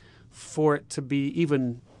back for it to be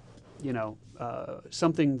even,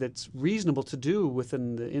 something that's reasonable to do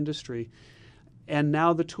within the industry. And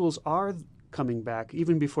now the tools are coming back.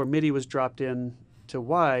 Even before MIDI was dropped in to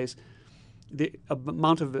Wise, the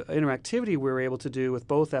amount of interactivity we were able to do with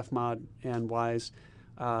both FMOD and Wise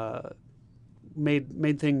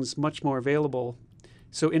made things much more available.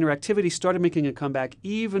 So interactivity started making a comeback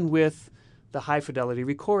even with the high fidelity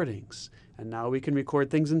recordings. And now we can record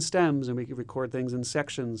things in stems and we can record things in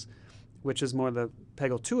sections, which is more the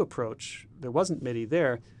Peggle 2 approach. There wasn't MIDI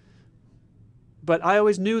there. But I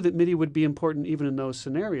always knew that MIDI would be important even in those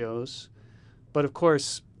scenarios. But of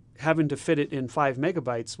course, having to fit it in 5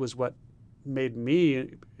 megabytes was what made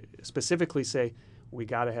me specifically say, we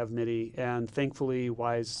got to have MIDI. And thankfully,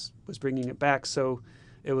 Wise was bringing it back. So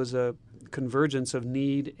it was a convergence of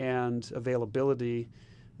need and availability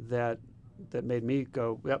that made me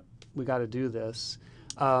go, yep, we got to do this.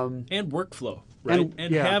 And workflow, right?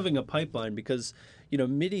 And yeah. having a pipeline, because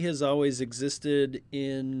MIDI has always existed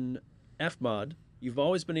in FMOD. You've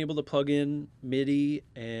always been able to plug in MIDI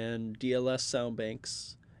and DLS sound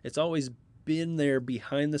banks. It's always been there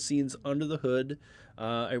behind the scenes, under the hood.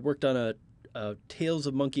 I worked on a Tales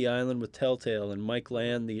of Monkey Island with Telltale, and Mike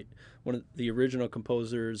Land, one of the original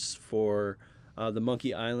composers for the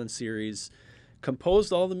Monkey Island series,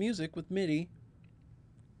 composed all the music with MIDI,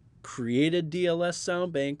 created DLS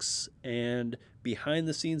sound banks, and behind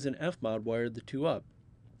the scenes in FMOD wired the two up.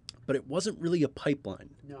 But it wasn't really a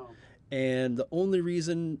pipeline. No. And the only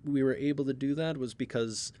reason we were able to do that was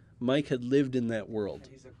because Mike had lived in that world.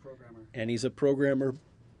 He's a programmer. And he's a programmer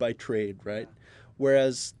by trade, right? Yeah.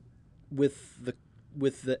 Whereas with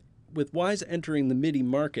Wise entering the MIDI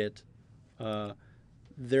market,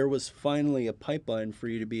 there was finally a pipeline for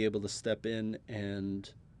you to be able to step in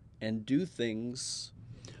and do things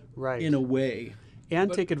right in a way.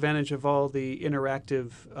 And take advantage of all the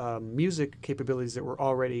interactive music capabilities that were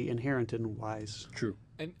already inherent in Wise. True.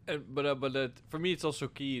 But for me, it's also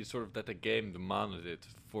key, sort of, that the game demanded it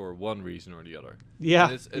for one reason or the other.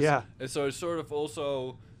 Yeah, And so it's sort of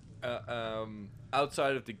also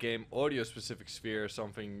outside of the game audio-specific sphere,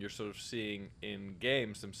 something you're sort of seeing in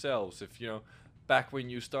games themselves. If back when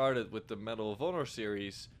you started with the Medal of Honor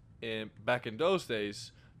series, back in those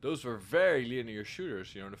days, those were very linear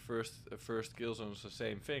shooters. The first Killzone was the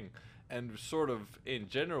same thing, and sort of in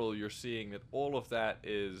general, you're seeing that all of that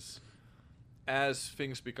is, as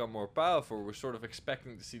things become more powerful, we're sort of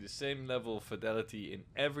expecting to see the same level of fidelity in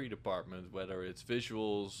every department, whether it's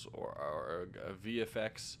visuals or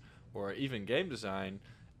VFX or even game design,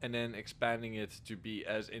 and then expanding it to be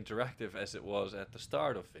as interactive as it was at the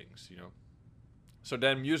start of things. So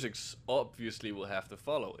then music's obviously will have to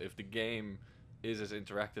follow. If the game is as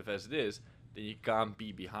interactive as it is, then you can't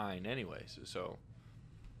be behind anyways. So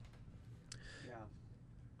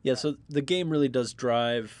yeah, so the game really does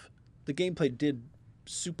drive. The gameplay did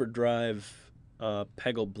super drive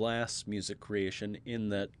Peggle Blast's music creation, in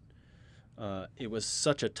that it was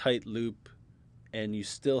such a tight loop, and you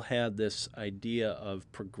still had this idea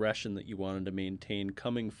of progression that you wanted to maintain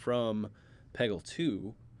coming from Peggle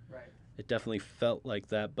 2. Right. It definitely felt like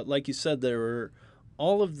that. But like you said, there were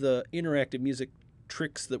all of the interactive music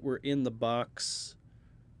tricks that were in the box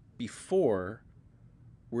before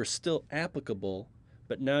were still applicable,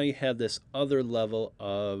 but now you had this other level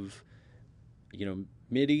of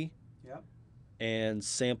MIDI Yep. and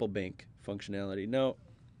sample bank functionality. Now,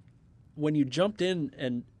 when you jumped in,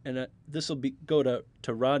 and this will go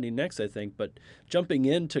to Rodney next, I think, but jumping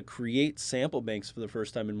in to create sample banks for the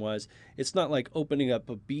first time in Wise, it's not like opening up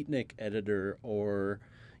a Beatnik editor or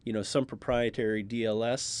some proprietary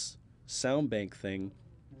DLS sound bank thing.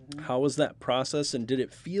 Mm-hmm. How was that process, and did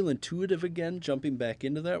it feel intuitive again, jumping back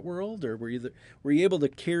into that world, or were you able to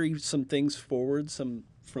carry some things forward, some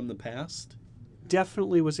from the past?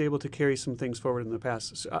 Definitely was able to carry some things forward in the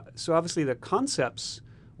past. So obviously the concepts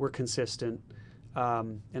were consistent,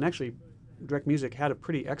 and actually Direct Music had a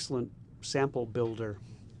pretty excellent sample builder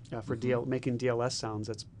for making DLS sounds.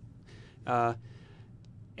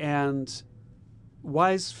 And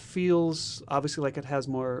Wise feels obviously like it has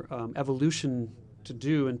more evolution to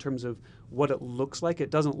do in terms of what it looks like.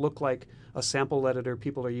 It doesn't look like a sample editor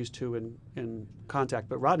people are used to in Contact,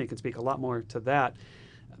 but Rodney can speak a lot more to that.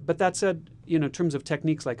 But that said, in terms of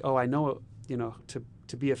techniques like, I know,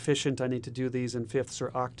 to be efficient, I need to do these in fifths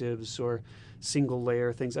or octaves or single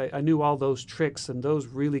layer things. I knew all those tricks, and those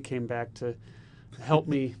really came back to help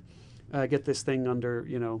me get this thing under,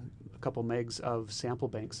 a couple megs of sample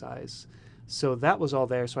bank size. So that was all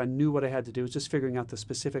there. So I knew what I had to do. It was just figuring out the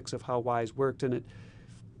specifics of how Wise worked. And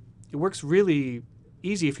it works really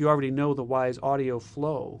easy if you already know the Wise audio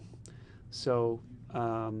flow. So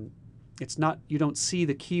it's not, you don't see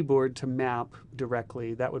the keyboard to map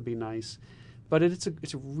directly. That would be nice. But it's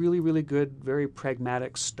a really, really good, very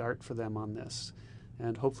pragmatic start for them on this.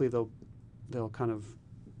 And hopefully they'll kind of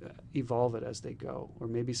evolve it as they go. Or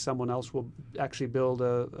maybe someone else will actually build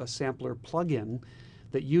a sampler plugin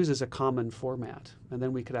that uses a common format, and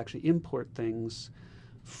then we could actually import things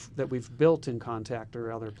that we've built in Contact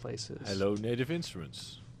or other places. Hello, Native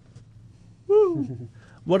Instruments. Woo!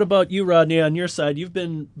 What about you, Rodney, on your side? You've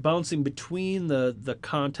been bouncing between the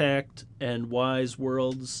Contact and Wise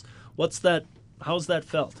worlds. How's that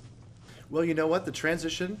felt? Well, you know what? The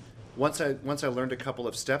transition, once I learned a couple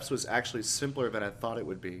of steps, was actually simpler than I thought it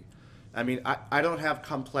would be. I mean, I don't have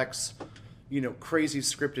complex, crazy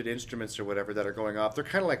scripted instruments or whatever that are going off. They're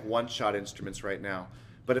kind of like one-shot instruments right now.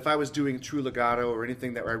 But if I was doing true legato or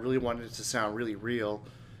anything that I really wanted it to sound really real,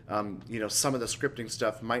 some of the scripting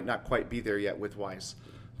stuff might not quite be there yet with Wise.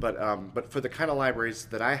 But for the kind of libraries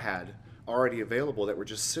that I had already available that were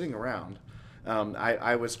just sitting around,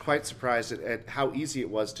 I was quite surprised at how easy it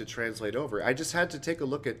was to translate over. I just had to take a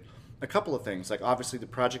look at a couple of things. Like obviously the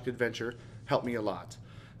Project Adventure helped me a lot.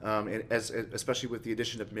 Especially with the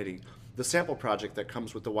addition of MIDI. The sample project that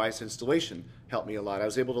comes with the Wise installation helped me a lot. I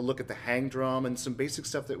was able to look at the hang drum and some basic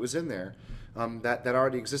stuff that was in there that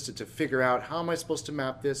already existed to figure out how am I supposed to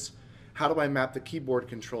map this, how do I map the keyboard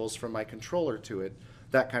controls from my controller to it,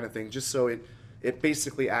 that kind of thing, just so it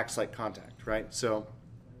basically acts like Contact, right? So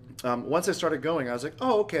once I started going, I was like,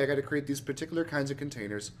 oh, okay, I got to create these particular kinds of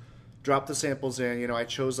containers, drop the samples in. I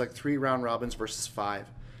chose like 3 round robins versus 5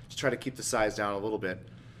 to try to keep the size down a little bit.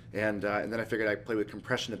 And then I figured I'd play with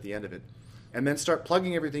compression at the end of it. And then start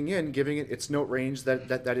plugging everything in, giving it its note range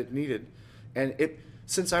that it needed. And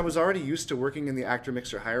since I was already used to working in the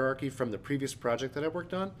actor-mixer hierarchy from the previous project that I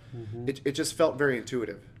worked on, it just felt very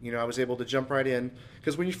intuitive. I was able to jump right in.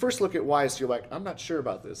 Because when you first look at Wise, you're like, I'm not sure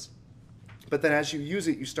about this. But then as you use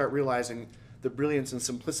it, you start realizing the brilliance and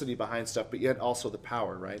simplicity behind stuff, but yet also the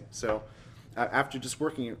power, right? So after just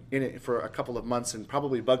working in it for a couple of months and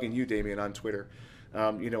probably bugging you, Damien, on Twitter,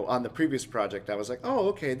 on the previous project, I was like, oh,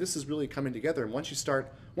 okay, this is really coming together. And once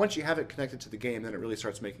you have it connected to the game, then it really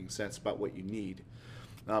starts making sense about what you need.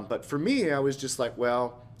 But for me, I was just like,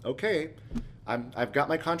 well, okay, I've got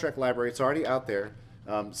my contract library. It's already out there.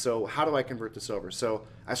 So how do I convert this over? So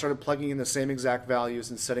I started plugging in the same exact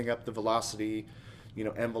values and setting up the velocity,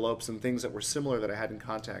 envelopes and things that were similar that I had in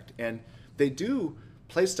Contact. And they do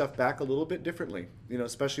play stuff back a little bit differently,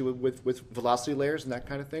 especially with velocity layers and that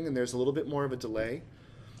kind of thing. And there's a little bit more of a delay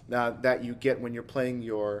that you get when you're playing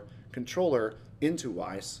your controller into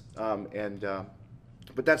Wise.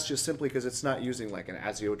 But that's just simply because it's not using like an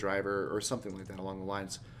ASIO driver or something like that along the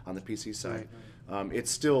lines on the PC side. Right.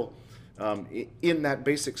 It's still in that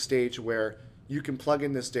basic stage where you can plug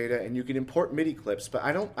in this data and you can import MIDI clips, but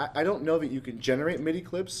I don't know that you can generate MIDI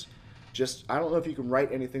clips. I don't know if you can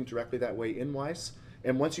write anything directly that way in Wise.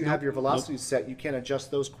 And once you have your velocity set, you can't adjust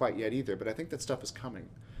those quite yet either. But I think that stuff is coming,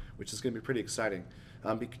 which is going to be pretty exciting,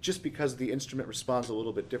 just because the instrument responds a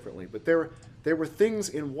little bit differently. But there were things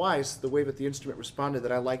in Wise, the way that the instrument responded,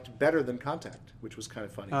 that I liked better than Contact, which was kind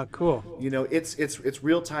of funny. Cool. It's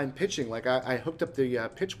real-time pitching. Like I hooked up the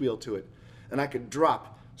pitch wheel to it, and I could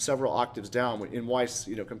drop several octaves down in Wise,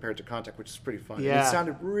 compared to Contact, which is pretty fun. Yeah. And it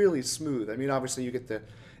sounded really smooth. I mean, obviously you get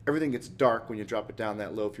everything gets dark when you drop it down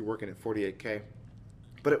that low if you're working at 48K.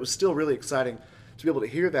 But it was still really exciting to be able to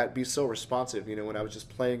hear that be so responsive, when I was just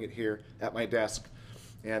playing it here at my desk.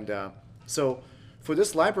 And so for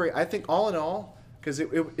this library, I think all in all, because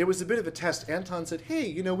it was a bit of a test, Anton said,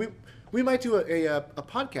 hey, we might do a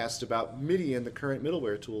podcast about MIDI and the current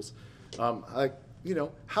middleware tools. How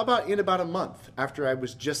about in about a month after I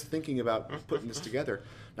was just thinking about putting this together?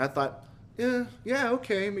 And I thought, yeah,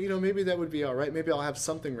 okay, maybe that would be all right. Maybe I'll have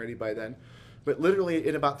something ready by then. But literally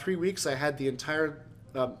in about 3 weeks, I had the entire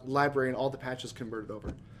library and all the patches converted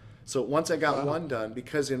over. So once I got one done,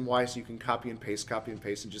 because in Wise you can copy and paste,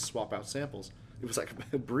 and just swap out samples, it was like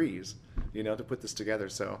a breeze, to put this together.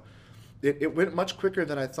 So it went much quicker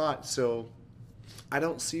than I thought. So I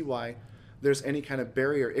don't see why there's any kind of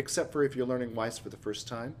barrier, except for if you're learning Weiss for the first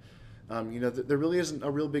time. There really isn't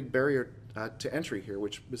a real big barrier to entry here,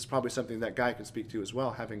 which is probably something that Guy can speak to as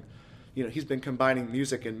well. Having, he's been combining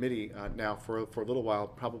music and MIDI now for a little while,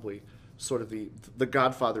 probably sort of the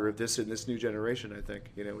godfather of this in this new generation, I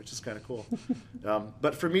think, which is kind of cool.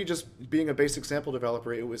 But for me, just being a basic sample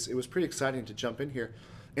developer, it was pretty exciting to jump in here,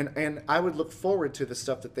 and I would look forward to the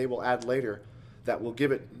stuff that they will add later that will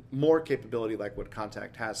give it more capability, like what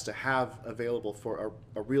Kontakt has, to have available for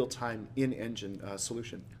a real-time in-engine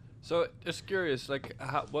solution. So, just curious, like,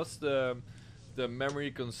 what's the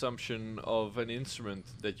memory consumption of an instrument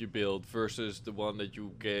that you build versus the one that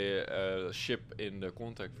you ship in the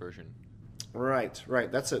Kontakt version? Right.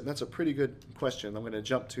 That's a pretty good question. I'm going to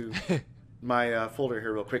jump to my folder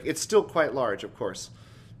here real quick. It's still quite large, of course,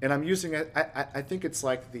 and I'm using it. I think it's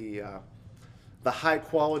like the high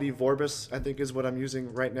quality Vorbis, I think, is what I'm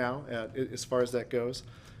using right now as far as that goes.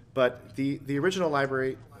 But the original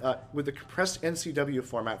library with the compressed NCW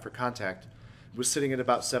format for Kontakt was sitting at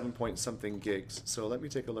about 7-point-something gigs. So let me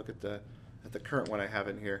take a look at the current one I have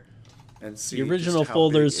in here and see. The original just how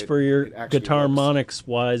folders big for your it actually Guitar looks. Monix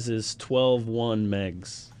wise is 12.1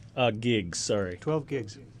 megs. Gigs, sorry. 12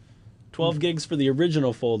 gigs. 12 gigs for the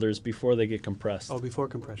original folders before they get compressed. Oh, before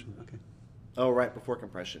compression. Okay. Oh, right, before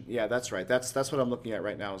compression. Yeah, that's right. That's what I'm looking at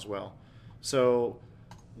right now as well. So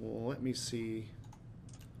let me see.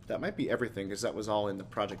 That might be everything, because that was all in the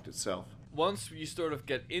project itself. Once you sort of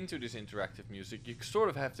get into this interactive music, you sort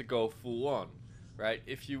of have to go full on, right?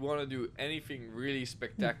 If you want to do anything really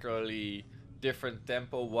spectacularly different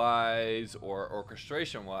tempo-wise or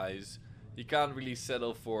orchestration-wise, you can't really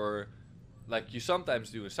settle for, like you sometimes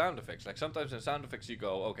do in sound effects. Like sometimes in sound effects you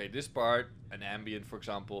go, okay, this part, an ambient for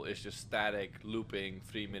example, is just static, looping,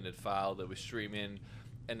 3-minute file that we stream in,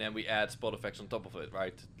 and then we add spot effects on top of it,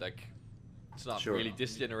 right? Like, it's not Sure. really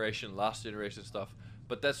this generation, last generation stuff,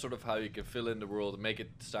 but that's sort of how you can fill in the world and make it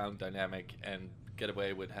sound dynamic and get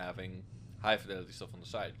away with having high fidelity stuff on the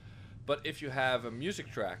side. But if you have a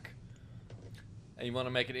music track and you want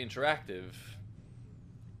to make it interactive,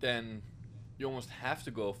 then you almost have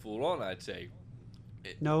to go full on, I'd say.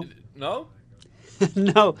 No. No?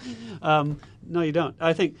 No, no, you don't.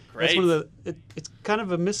 I think that's one Great. of the. It's kind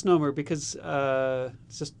of a misnomer because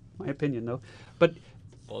it's just my opinion, though. But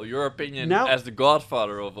Well, your opinion Now- as the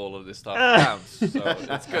godfather of all of this stuff counts, so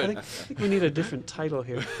it's I good. think we need a different title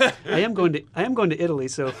here. I am going to Italy,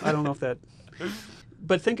 so I don't know if that.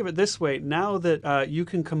 But think of it this way: now that you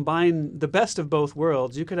can combine the best of both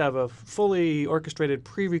worlds, you could have a fully orchestrated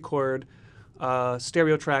pre-record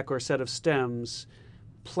stereo track or set of stems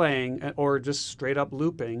playing, or just straight up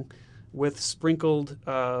looping, with sprinkled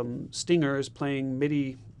stingers playing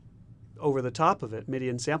MIDI over the top of it, MIDI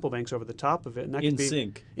and sample banks over the top of it, and that In could be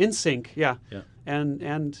sync. in sync, yeah, Yeah.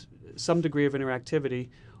 and some degree of interactivity,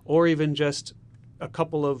 or even just a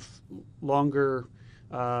couple of longer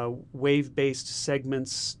wave-based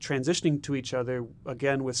segments transitioning to each other,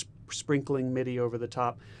 again with sprinkling MIDI over the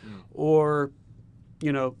top, or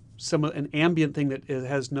an ambient thing that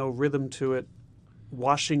has no rhythm to it,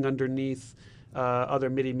 washing underneath other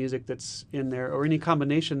MIDI music that's in there, or any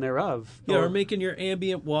combination thereof. Yeah, or making your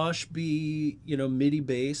ambient wash be, MIDI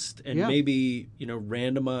based and Yeah. maybe,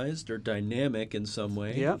 randomized or dynamic in some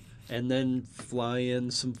way. Yeah. And then fly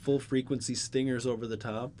in some full frequency stingers over the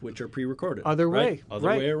top, which are pre-recorded. Other right? way, Other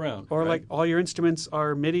right. way around. Or right? like all your instruments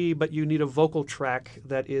are MIDI, but you need a vocal track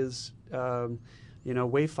that is,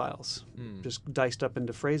 wave files, just diced up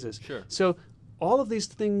into phrases. Sure. So all of these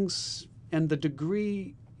things, and the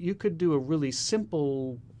degree, you could do a really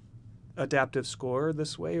simple adaptive score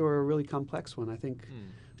this way, or a really complex one. I think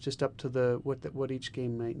it's just up to what each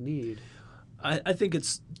game might need. I think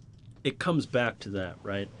it comes back to that,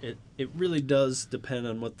 right? It really does depend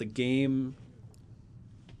on what the game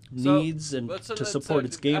needs and but so to let's, support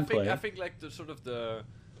its gameplay. I think like the sort of the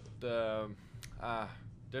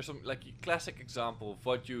there's some like classic example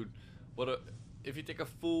of if you take a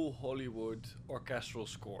full Hollywood orchestral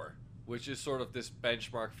score, which is sort of this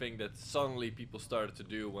benchmark thing that suddenly people started to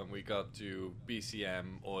do when we got to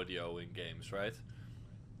BCM audio in games, right?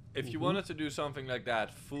 If you wanted to do something like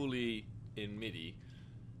that fully in MIDI,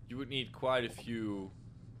 you would need quite a few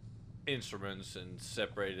instruments and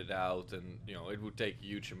separate it out, and it would take a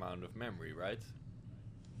huge amount of memory, right?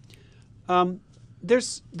 I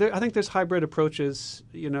think there's hybrid approaches,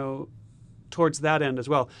 towards that end as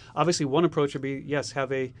well. Obviously, one approach would be, yes,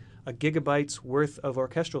 have a gigabyte's worth of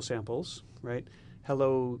orchestral samples, right?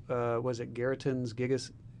 Hello, was it Garriton's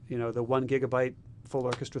Gigas, the 1 gigabyte full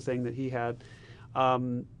orchestra thing that he had.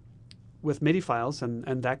 with MIDI files,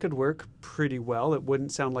 and that could work pretty well. It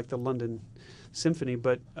wouldn't sound like the London Symphony,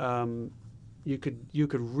 but you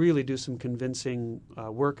could really do some convincing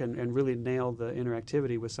work and really nail the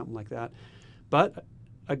interactivity with something like that. But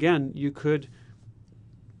again, you could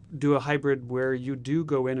do a hybrid where you do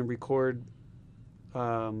go in and record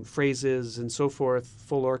phrases and so forth,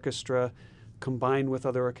 full orchestra, combined with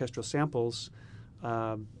other orchestral samples.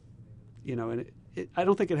 And I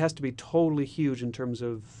don't think it has to be totally huge in terms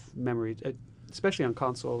of memory, especially on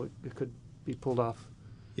console. It could be pulled off.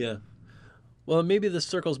 Yeah. Well, maybe this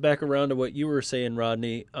circles back around to what you were saying,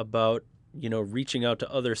 Rodney, about reaching out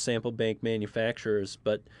to other sample bank manufacturers.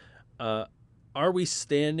 But are we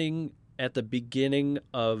standing at the beginning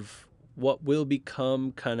of what will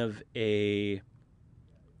become kind of an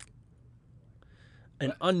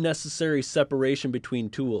unnecessary separation between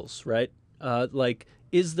tools, right?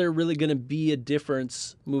 Is there really going to be a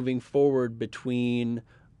difference moving forward between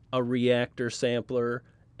a Reaktor sampler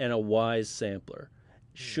and a Wwise sampler?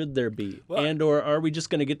 Should there be? Or are we just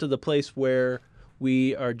going to get to the place where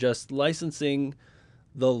we are just licensing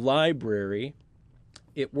the library?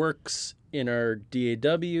 It works in our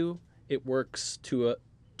DAW. It works to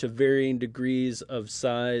varying degrees of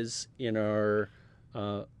size in our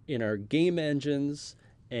game engines,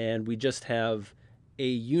 and we just have a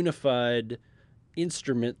unified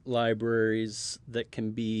instrument libraries that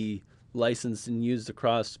can be licensed and used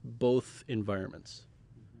across both environments.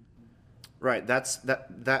 Right.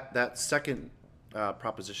 That second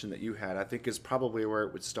proposition that you had, I think, is probably where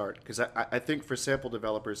it would start. Because I think for sample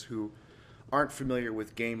developers who aren't familiar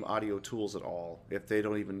with game audio tools at all, if they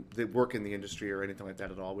work in the industry or anything like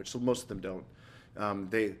that at all, which most of them don't,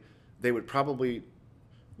 they would probably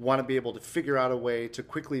want to be able to figure out a way to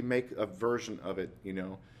quickly make a version of it,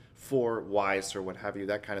 for Wwise or what have you,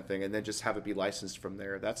 that kind of thing, and then just have it be licensed from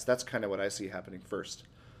there. That's kind of what I see happening first.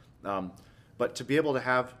 But to be able to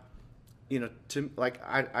have, I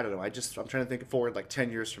don't know. I'm trying to think forward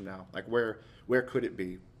 10 years from now. Where could it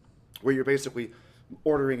be, where you're basically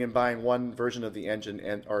ordering and buying one version of the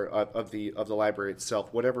engine or of the library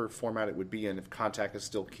itself, whatever format it would be in, if Kontakt is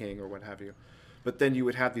still king or what have you. But then you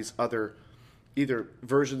would have these other either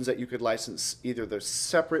versions that you could license, either they're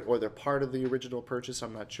separate or they're part of the original purchase.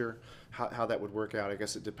 I'm not sure how that would work out. I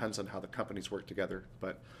guess it depends on how the companies work together.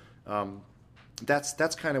 But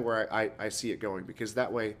that's kind of where I see it going, because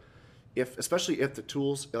that way, especially if the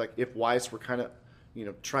tools, if Wwise were kind of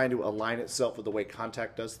trying to align itself with the way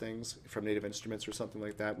Kontakt does things from Native Instruments or something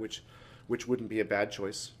like that, which wouldn't be a bad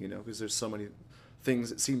choice, because there's so many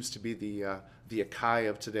things. It seems to be the Akai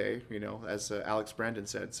of today, as Alex Brandon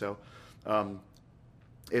said. So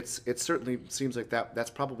it certainly seems like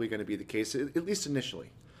that's probably going to be the case, at least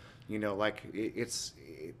initially.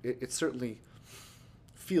 It certainly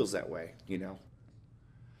feels that way.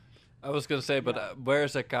 I was going to say, but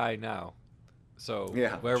where's Akai now? So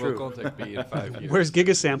yeah, where true. will Kontakt be in 5 years? Where's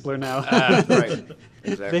Gigasampler now? Right.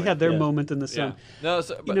 Exactly. They had their moment in the sun. No,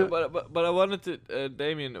 but I wanted to,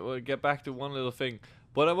 Damien, get back to one little thing.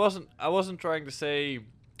 But I wasn't trying to say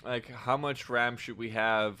how much RAM should we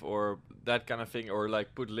have or that kind of thing, or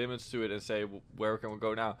put limits to it and say where can we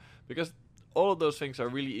go now, because all of those things are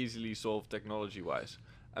really easily solved technology-wise.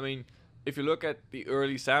 I mean, if you look at the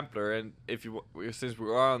early sampler, and since we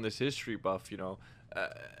are on this history buff, the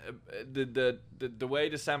way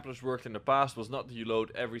the samplers worked in the past was not that you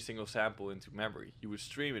load every single sample into memory. You would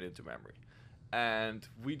stream it into memory. And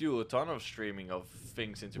we do a ton of streaming of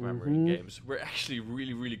things into memory in games. We're actually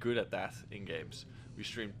really, really good at that in games. We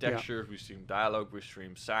stream textures, we stream dialogue, we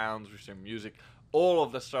stream sounds, we stream music. All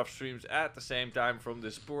of that stuff streams at the same time from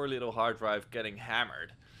this poor little hard drive getting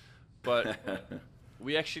hammered. But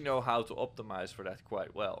we actually know how to optimize for that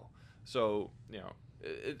quite well. So,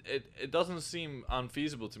 it doesn't seem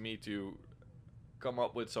unfeasible to me to come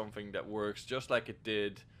up with something that works just like it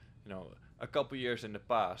did, a couple years in the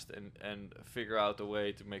past, and figure out a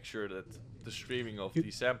way to make sure that the streaming of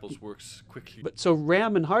these samples works quickly. But so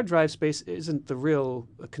RAM and hard drive space isn't the real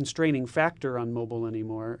constraining factor on mobile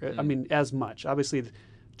anymore. I mean, as much. Obviously,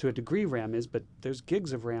 to a degree RAM is, but there's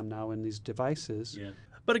gigs of RAM now in these devices. Yeah.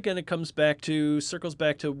 But again, it circles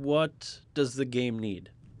back to what does the game need?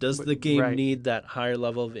 Does the game need that higher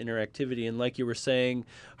level of interactivity? And like you were saying,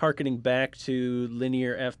 hearkening back to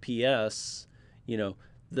linear FPS,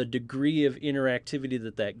 the degree of interactivity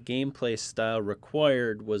that gameplay style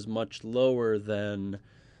required was much lower than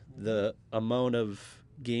the amount of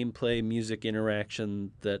gameplay music interaction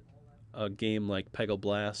that a game like Peggle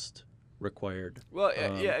Blast required. Well,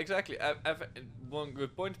 yeah, exactly. One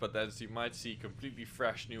good point about that is you might see completely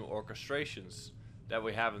fresh new orchestrations that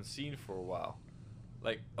we haven't seen for a while.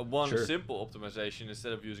 Like one Sure. simple optimization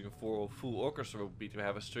instead of using a full orchestra would be to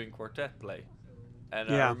have a string quartet play. And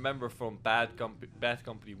I Yeah. remember from Bad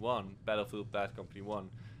Company 1, Battlefield Bad Company 1,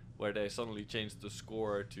 where they suddenly changed the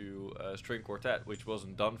score to a string quartet, which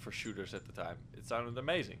wasn't done for shooters at the time. It sounded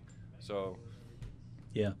amazing. So,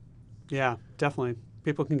 Yeah. Yeah, definitely.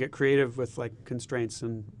 People can get creative with like constraints,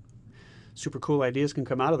 and super cool ideas can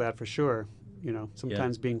come out of that for sure. You know,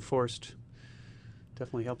 sometimes being forced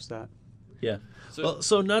definitely helps that. Yeah. so Well,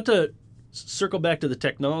 so not to circle back to the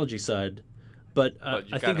technology side, but But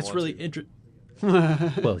you I think kinda it's want really to. interesting.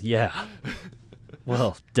 Well, yeah.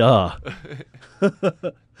 Well, duh.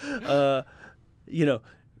 uh, you know,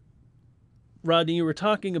 Rodney, you were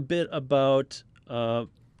talking a bit about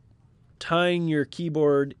tying your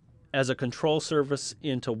keyboard as a control surface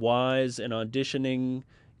into Wise and auditioning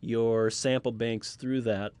your sample banks through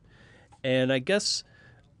that. And I guess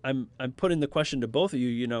I'm putting the question to both of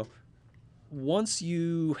you. Once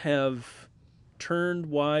you have turned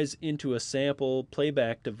Wise into a sample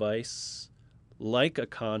playback device, like a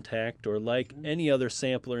Contact or like any other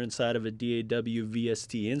sampler inside of a DAW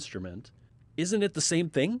VST instrument, isn't it the same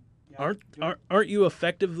thing? Aren't you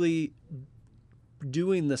effectively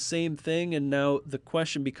doing the same thing? And now the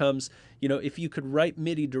question becomes, if you could write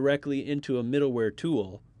MIDI directly into a middleware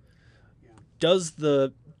tool, does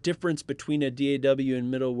the difference between a DAW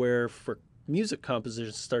and middleware for music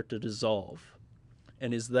composition start to dissolve?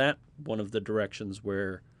 And is that one of the directions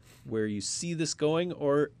where you see this going,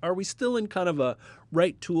 or are we still in kind of a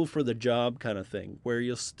right tool for the job kind of thing, where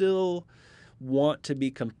you'll still want to be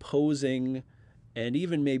composing and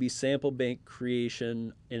even maybe sample bank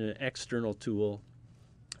creation in an external tool,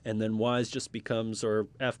 and then Wise just becomes, or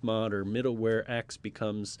Fmod or middleware X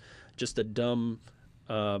becomes just a dumb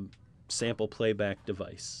sample playback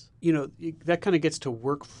device? That kind of gets to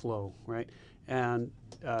workflow, right? And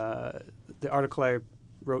the article I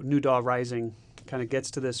wrote, New DAW Rising, kind of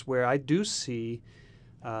gets to this, where I do see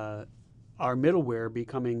our middleware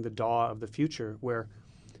becoming the DAW of the future, where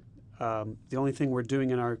the only thing we're doing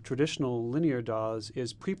in our traditional linear DAWs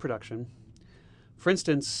is pre-production. For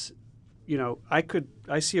instance,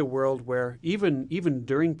 I see a world where even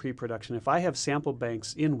during pre-production, if I have sample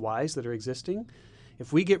banks in Wise that are existing,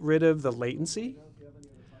 if we get rid of the latency,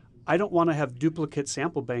 I don't want to have duplicate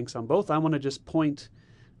sample banks on both. I want to just point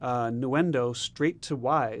Nuendo straight to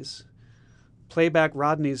Wise, play back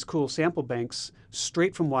Rodney's cool sample banks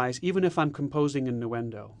straight from Wise, even if I'm composing in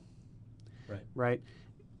Nuendo. Right?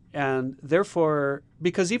 And therefore,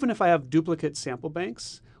 because even if I have duplicate sample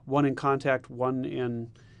banks, one in Contact, one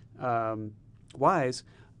in Wise,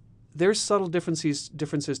 there's subtle differences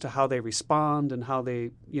to how they respond and how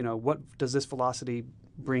they, what does this velocity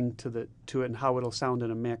bring to it and how it'll sound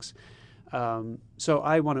in a mix. So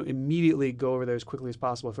I want to immediately go over there as quickly as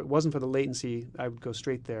possible. If it wasn't for the latency, I would go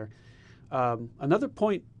straight there. Another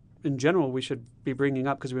point in general we should be bringing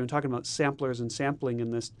up, because we've been talking about samplers and sampling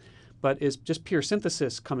in this, but is just pure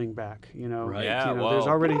synthesis coming back. Right. Yeah, There's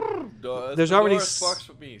already there's already box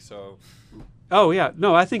for me. So Oh yeah,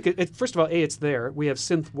 no, I think first of all, it's there. We have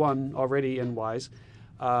Synth 1 already in Wise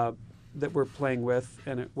that we're playing with,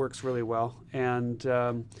 and it works really well. And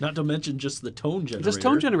not to mention just the tone generator. just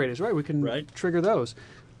tone generators, right? We can Right. trigger those.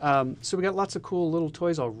 So we got lots of cool little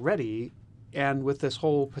toys already, and with this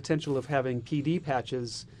whole potential of having PD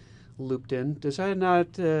patches looped in, does that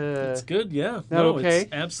not? It's good, yeah. That okay?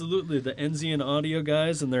 It's absolutely the Enzian Audio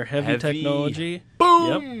guys and their heavy Heavy. technology.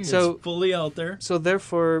 Boom! Yep. So- It's fully out there. So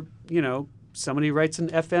therefore, somebody writes an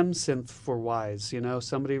FM synth for Wise.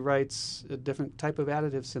 Somebody writes a different type of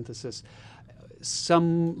additive synthesis.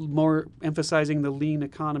 Some more emphasizing the lean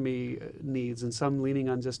economy needs, and some leaning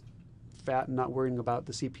on just fat and not worrying about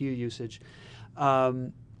the CPU usage.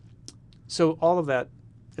 So all of that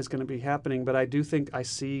is going to be happening, but I do think I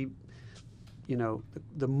see,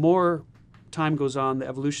 the more time goes on, the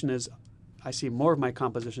evolution is, I see more of my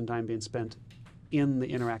composition time being spent in the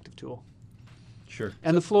interactive tool, Sure.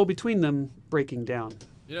 and the flow between them breaking down.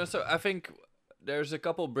 So I think there's a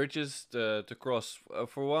couple bridges to cross.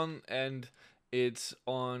 For one, and it's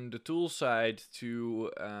on the tool side to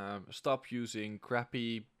stop using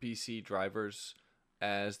crappy PC drivers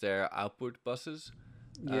as their output buses.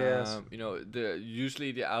 Yes.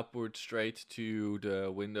 Usually the output straight to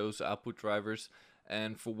the Windows output drivers,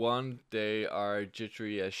 and for one, they are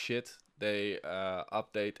jittery as shit. They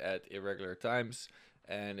update at irregular times,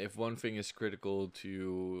 and if one thing is critical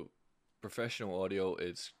to professional audio,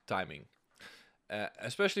 it's timing,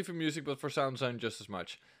 especially for music, but for sound design just as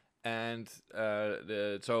much. And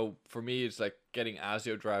so for me, it's like getting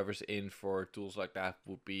ASIO drivers in for tools like that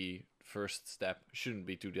would be first step. Shouldn't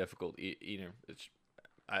be too difficult either.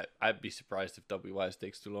 I'd be surprised if WISE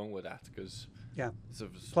takes too long with that, because Yeah.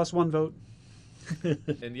 Plus one vote.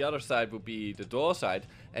 and the other side would be the DAW side,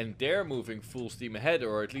 and they're moving full steam ahead,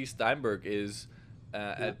 or at least Steinberg is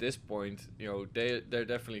at this point. They're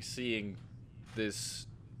definitely seeing this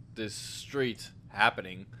street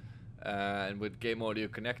happening, and with Game Audio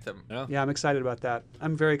Connect them. Yeah, I'm excited about that.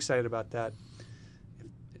 I'm very excited about that.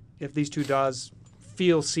 If these two DAWs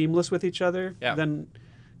feel seamless with each other, then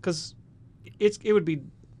because it would be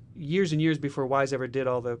years and years before Wise ever did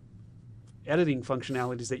all the editing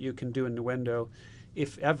functionalities that you can do in Nuendo,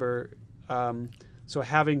 if ever. So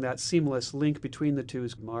having that seamless link between the two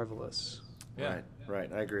is marvelous. Yeah.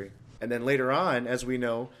 Right. I agree. And then later on, as we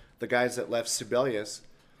know, the guys that left Sibelius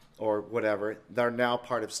or whatever, they're now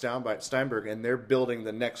part of Steinberg, and they're building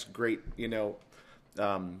the next great,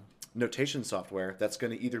 notation software that's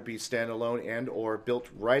going to either be standalone and or built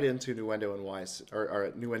right into Nuendo and Wise,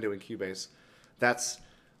 or Nuendo and Cubase.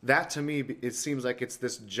 That to me, it seems like it's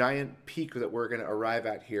this giant peak that we're going to arrive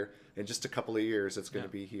at here in just a couple of years. It's going to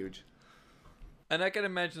be huge. And I can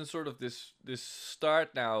imagine sort of this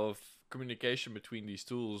start now of communication between these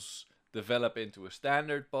tools develop into a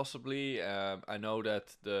standard, possibly. I know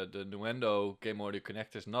that the Nuendo Game Audio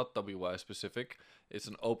Connect is not WI specific. It's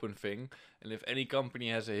an open thing. And if any company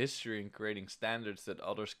has a history in creating standards that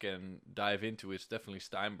others can dive into, it's definitely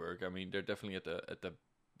Steinberg. I mean, they're definitely at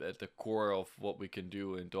the core of what we can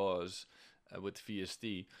do in DAWs with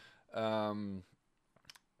VST.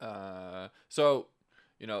 So,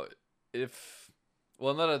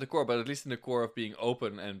 well, not at the core, but at least in the core of being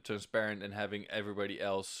open and transparent and having everybody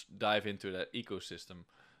else dive into that ecosystem.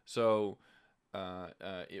 So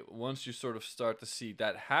once you sort of start to see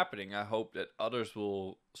that happening, I hope that others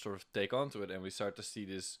will sort of take onto it, and we start to see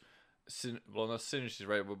this, not synergies,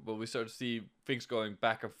 right? But we start to see things going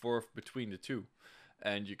back and forth between the two.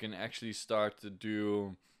 And you can actually start to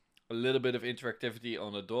do a little bit of interactivity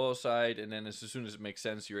on the DAW side, and then as soon as it makes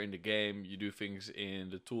sense, you're in the game, you do things in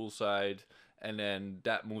the tool side, and then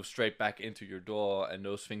that moves straight back into your DAW, and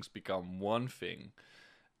those things become one thing.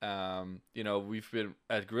 We've been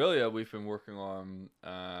at Guerrilla, we've been working on,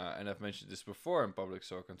 and I've mentioned this before in public,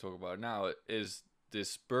 so I can talk about it now, is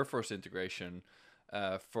this Perforce integration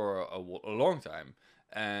for a long time.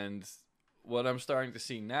 And what I'm starting to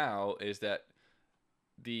see now is that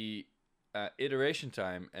the iteration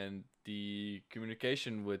time and the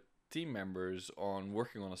communication with team members on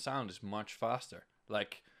working on a sound is much faster.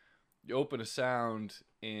 Like, you open a sound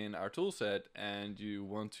in our toolset and you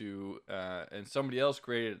want to, and somebody else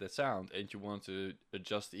created that sound and you want to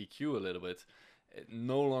adjust the EQ a little bit. It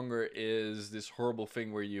no longer is this horrible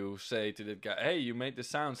thing where you say to the guy, hey, you made this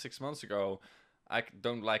sound 6 months ago. I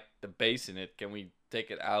don't like the bass in it. Can we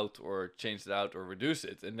take it out or change it out or reduce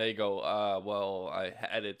it? And they go, well, I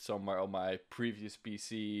had it somewhere on my previous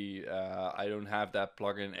PC. I don't have that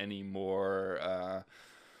plugin anymore.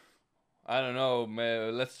 I don't know,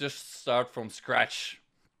 man, let's just start from scratch.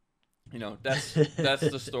 That's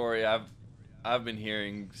the story I've been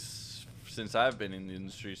hearing since I've been in the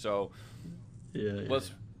industry. So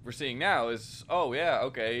what we're seeing now is, oh yeah,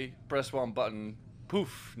 okay, press one button,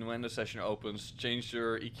 poof, Nuendo session opens, change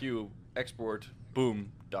your EQ, export,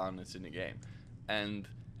 boom, done, it's in the game. And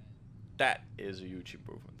that is a huge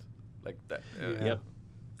improvement. Like that. Yep.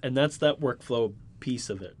 And that's that workflow piece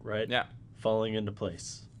of it, right? Yeah. Falling into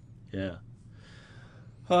place. Yeah.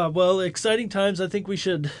 Well, exciting times. I think we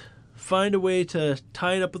should find a way to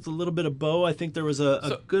tie it up with a little bit of bow. I think there was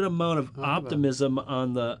a good amount of optimism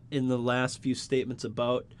in the last few statements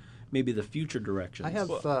about maybe the future directions. I have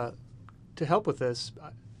to help with this.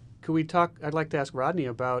 Could we talk? I'd like to ask Rodney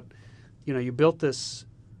about. You built this.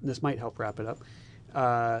 This might help wrap it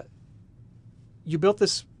up. You built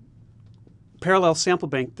this parallel sample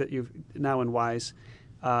bank that you've now in Wise.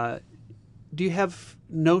 Do you have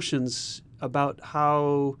notions about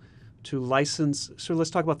how to license? So let's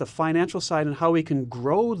talk about the financial side and how we can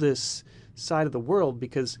grow this side of the world,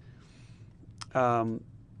 because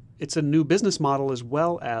it's a new business model as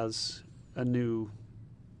well as a new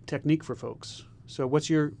technique for folks. So what's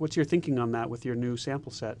your thinking on that with your new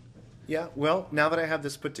sample set? Yeah, well, now that I have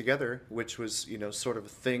this put together, which was, sort of a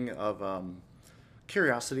thing of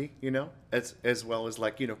curiosity, as well as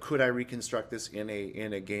like, could I reconstruct this in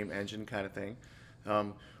a game engine kind of thing?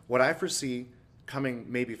 What I foresee coming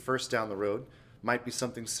maybe first down the road might be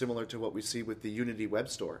something similar to what we see with the Unity web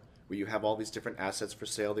store, where you have all these different assets for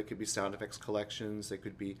sale. They could be sound effects collections, they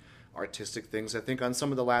could be artistic things. I think on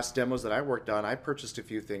some of the last demos that I worked on, I purchased a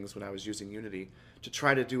few things when I was using Unity to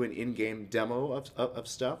try to do an in-game demo of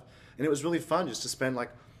stuff. And it was really fun just to spend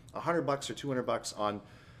like $100 or $200 on,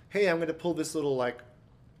 hey, I'm going to pull this little like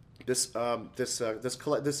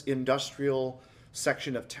this industrial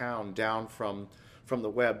section of town down from the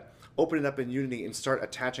web, open it up in Unity and start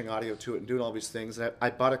attaching audio to it and doing all these things. And I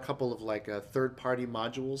bought a couple of like third-party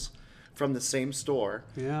modules from the same store,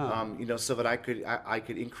 so that I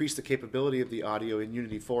could increase the capability of the audio in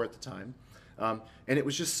Unity 4 at the time, and it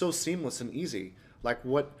was just so seamless and easy. Like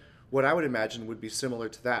what I would imagine would be similar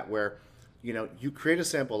to that, where you create a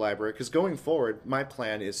sample library, because going forward, my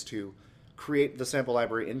plan is to create the sample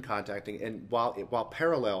library in Contacting, and while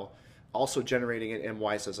parallel, also generating it in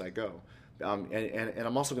Wwise as I go. And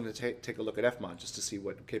I'm also going to take a look at Fmod just to see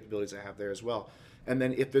what capabilities I have there as well. And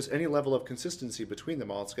then if there's any level of consistency between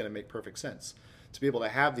them all, it's going to make perfect sense to be able to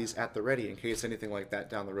have these at the ready in case anything like that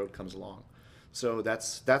down the road comes along. So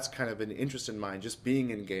that's kind of an interest in mine, just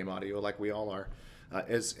being in game audio like we all are,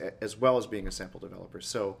 as well as being a sample developer.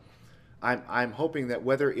 So I'm hoping that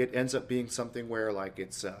whether it ends up being something where like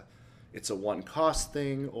it's a one cost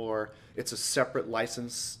thing, or it's a separate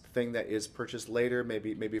license thing that is purchased later,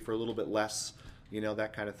 maybe for a little bit less,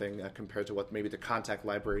 that kind of thing, compared to what maybe the Contact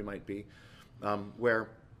library might be. Where,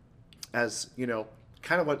 as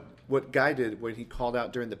kind of what Guy did when he called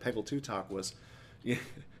out during the Peggle 2 talk was,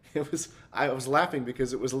 I was laughing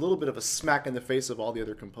because it was a little bit of a smack in the face of all the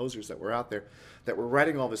other composers that were out there that were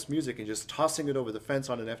writing all this music and just tossing it over the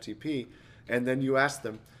fence on an FTP, and then you ask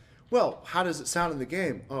them, well, how does it sound in the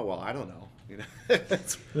game? Oh, well, I don't know.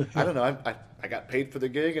 I don't know. I got paid for the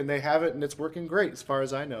gig and they have it and it's working great as far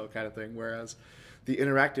as I know, kind of thing. Whereas the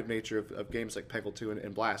interactive nature of games like Peggle 2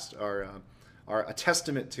 and Blast are a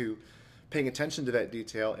testament to paying attention to that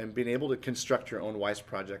detail and being able to construct your own Wwise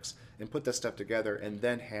projects and put that stuff together and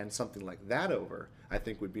then hand something like that over, I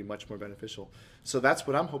think would be much more beneficial. So that's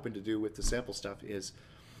what I'm hoping to do with the sample stuff is,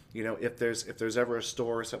 if there's ever a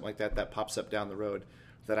store or something like that pops up down the road,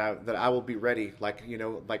 that I will be ready. Like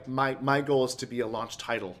my goal is to be a launch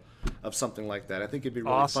title of something like that. I think it'd be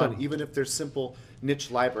really Awesome. fun, even if there's simple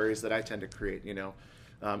niche libraries that I tend to create.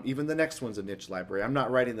 Even the next one's a niche library. I'm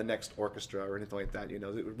not writing the next orchestra or anything like that.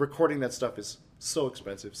 Recording that stuff is so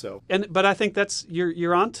expensive. So But I think that's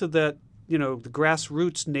you're onto that. The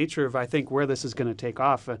grassroots nature of, I think, where this is going to take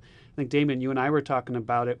off. I think, Damon, you and I were talking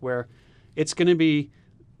about it, where it's going to be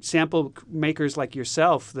sample makers like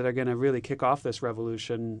yourself that are going to really kick off this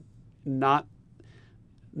revolution, not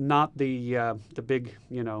the big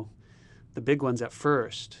the big ones at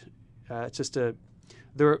first. It's just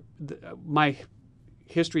my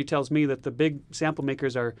history tells me that the big sample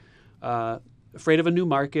makers are afraid of a new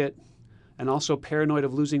market and also paranoid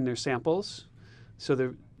of losing their samples, so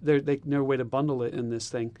they no way to bundle it in this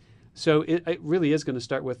thing. So it really is going to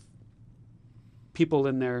start with people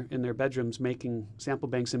in their bedrooms making sample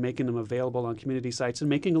banks and making them available on community sites and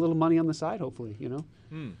making a little money on the side, hopefully,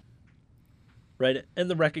 Right, and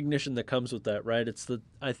the recognition that comes with that, right?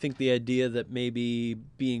 I think the idea that maybe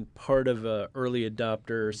being part of a early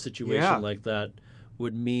adopter situation like that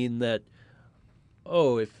would mean that,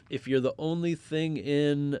 if you're the only thing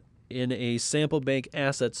in a sample bank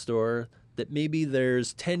asset store, that maybe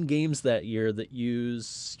there's 10 games that year that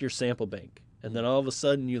use your sample bank, and then all of a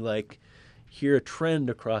sudden you hear a trend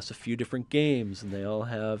across a few different games, and they all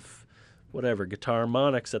have guitar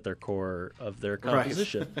harmonics at their core of their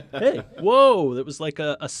composition. Right. Hey, whoa, that was like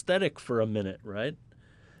a aesthetic for a minute, right?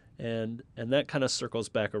 And that kind of circles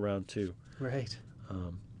back around too. Right.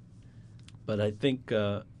 But I think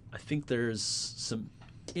there's some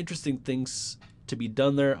interesting things to be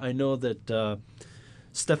done there. I know that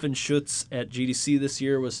Stefan Schutz at GDC this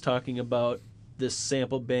year was talking about this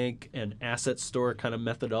sample bank and asset store kind of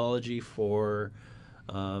methodology for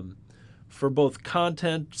both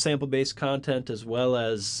content, sample-based content, as well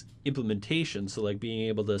as implementation. So like being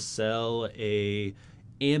able to sell a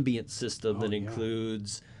ambient system that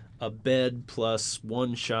includes a bed plus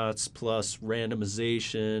one-shots plus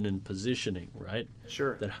randomization and positioning, right?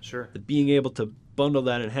 Sure. That being able to bundle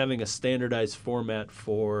that and having a standardized format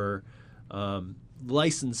for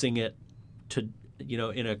licensing it to,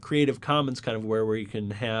 in a Creative Commons kind of where you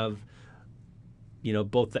can have,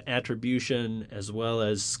 both the attribution as well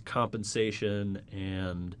as compensation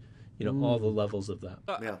and, all the levels of that.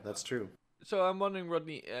 Yeah, that's true. So I'm wondering,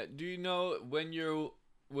 Rodney, do you know when you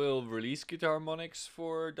will release guitar harmonics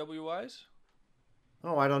for Wwise?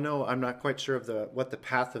 Oh, I don't know. I'm not quite sure of what the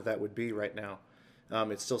path of that would be right now.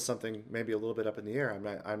 It's still something maybe a little bit up in the air.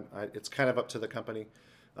 It's kind of up to the company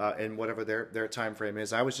and whatever their time frame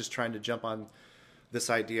is. I was just trying to jump on this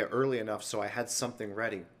idea early enough so I had something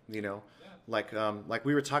ready, Like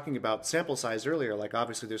we were talking about sample size earlier,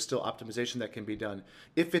 obviously there's still optimization that can be done.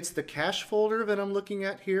 If it's the cache folder that I'm looking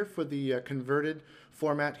at here for the converted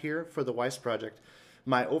format here for the Wwise project,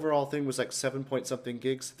 my overall thing was like 7 point something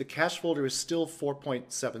gigs. The cache folder is still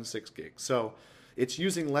 4.76 gigs. So it's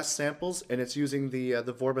using less samples, and it's using the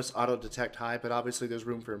Vorbis auto detect high, but obviously there's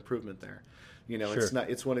room for improvement there. You know, Sure.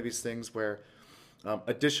 it's one of these things where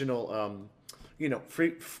additional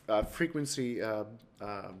frequency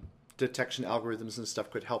detection algorithms and stuff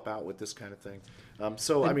could help out with this kind of thing.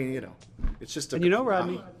 I mean, you know, it's just And you know,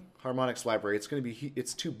 Rodney, harmonics library.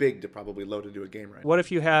 It's too big to probably load into a game right now. what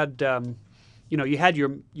if you had, you had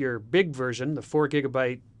your big version, the 4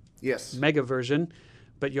 gigabyte Yes. mega version,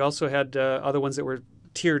 but you also had other ones that were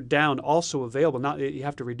tiered down, also available. Not you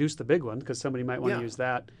have to reduce the big one because somebody might want to Yeah. use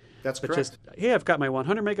that. That's But correct. just, hey, I've got my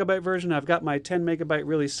 100 megabyte version. I've got my 10 megabyte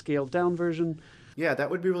really scaled down version. Yeah,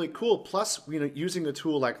 that would be really cool. Plus, you know, using a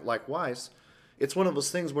tool like Wise, it's one of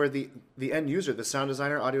those things where the end user, the sound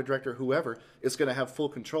designer, audio director, whoever, is going to have full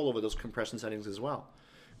control over those compression settings as well,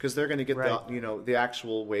 because they're going to get Right. the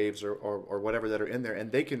actual waves or whatever that are in there,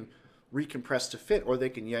 and they can recompress to fit, or they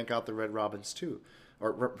can yank out the Red Robins too,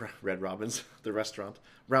 or Red Robins, the restaurant,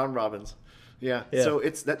 Round Robins. Yeah. Yeah. So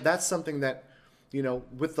that's something that, you know,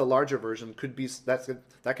 with the larger version could be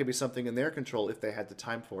that could be something in their control if they had the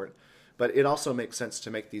time for it. But it also makes sense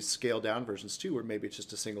to make these scaled down versions too, where maybe it's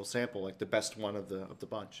just a single sample, like the best one of the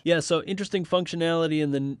bunch. Yeah, so interesting functionality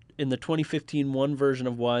in the 2015 one version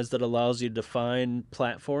of Wise that allows you to define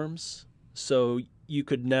platforms. So you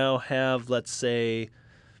could now have, let's say,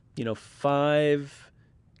 5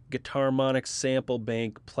 Guitarmonic sample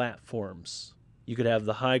bank platforms. You could have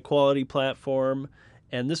the high quality platform,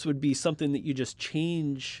 and this would be something that you just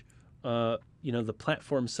change, the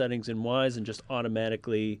platform settings in Wise, and just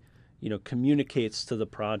automatically, communicates to the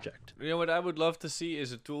project. You know what I would love to see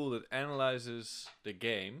is a tool that analyzes the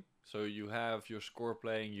game. So you have your score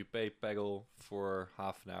playing, you pay Peggle for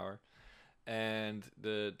half an hour, and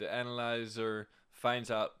the analyzer finds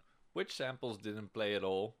out which samples didn't play at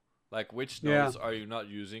all, like which Yeah. notes are you not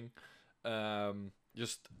using.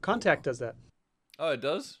 Contact does that. Oh, it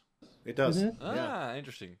does? It does. Mm-hmm. Yeah.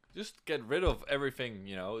 Interesting. Just get rid of everything,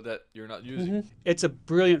 that you're not using. It's a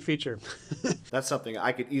brilliant feature. That's something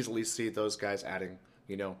I could easily see those guys adding,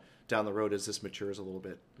 down the road as this matures a little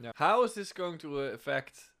bit. Now, how is this going to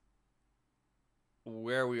affect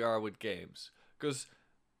where we are with games? Because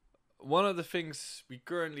one of the things we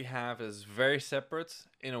currently have is very separate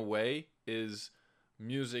in a way is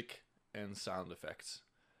music and sound effects.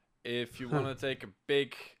 If you want to take a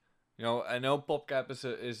big, I know PopCap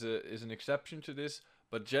is an exception to this,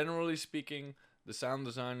 but generally speaking, the sound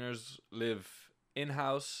designers live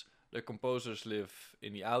in-house, the composers live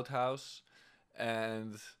in the outhouse,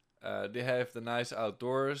 and they have the nice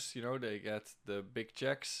outdoors. They get the big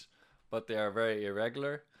checks, but they are very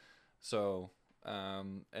irregular. So,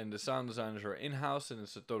 and the sound designers are in-house, and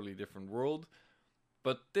it's a totally different world.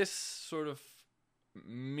 But this sort of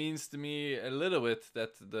means to me a little bit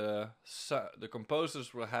that the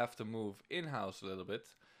composers will have to move in-house a little bit,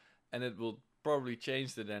 and it will probably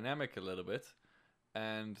change the dynamic a little bit,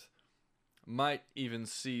 and might even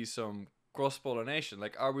see some cross-pollination.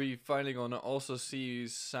 Like, are we finally going to also see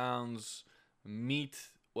sounds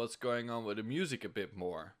meet what's going on with the music a bit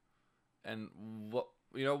more? And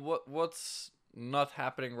what's not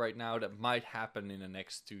happening right now that might happen in the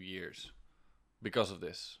next 2 years because of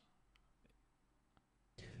this?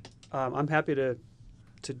 I'm happy to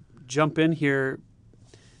jump in here.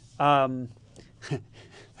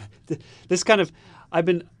 This kind of,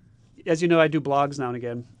 as you know, I do blogs now and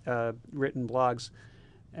again, written blogs,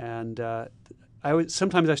 and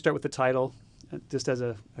sometimes I start with the title, just as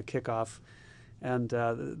a kickoff, and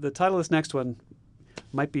the title of this next one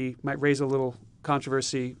might raise a little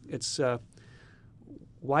controversy. It's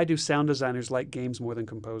why do sound designers like games more than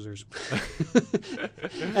composers?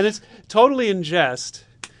 And it's totally in jest,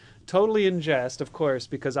 of course,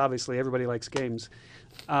 because obviously everybody likes games.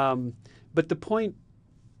 But the point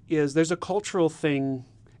is there's a cultural thing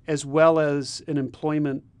as well as an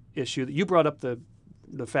employment issue. You brought up the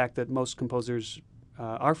fact that most composers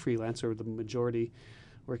are freelance, or the majority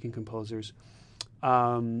working composers.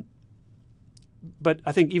 But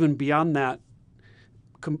I think even beyond that,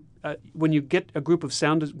 when you get a group of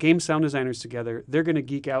game sound designers together, they're going to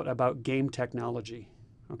geek out about game technology,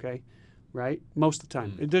 okay? Right? Most of the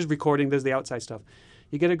time. There's recording, there's the outside stuff.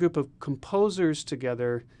 You get a group of composers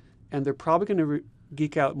together, and they're probably going to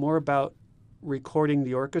geek out more about recording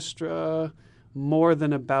the orchestra more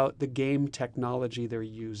than about the game technology they're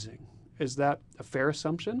using. Is that a fair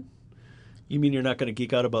assumption? You mean you're not going to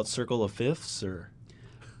geek out about Circle of Fifths, or?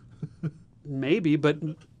 Maybe, but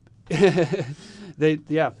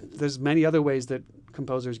there's many other ways that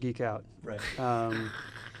composers geek out. Right.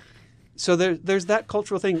 So there's that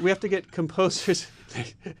cultural thing. We have to get composers.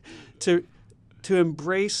 to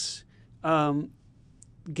embrace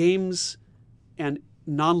games and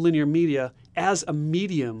nonlinear media as a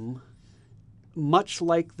medium, much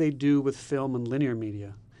like they do with film and linear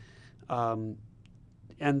media. And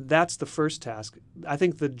that's the first task. I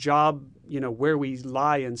think the job, where we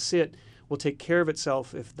lie and sit will take care of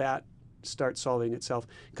itself if that starts solving itself.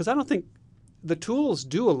 Because I don't think the tools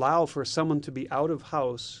do allow for someone to be out of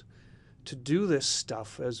house to do this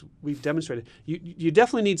stuff, as we've demonstrated. You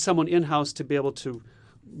definitely need someone in-house to be able to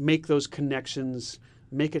make those connections,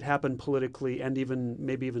 make it happen politically, and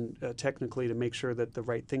maybe even technically, to make sure that the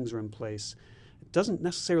right things are in place. It doesn't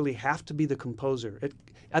necessarily have to be the composer.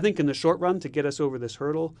 I think in the short run, to get us over this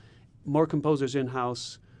hurdle, more composers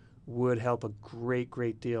in-house would help a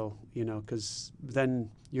great deal, because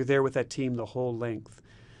then you're there with that team the whole length.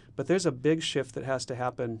 But there's a big shift that has to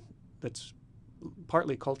happen that's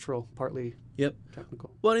partly cultural, partly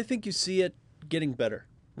technical. Well, I think you see it getting better,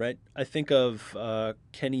 right? I think of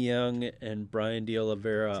Kenny Young and Brian De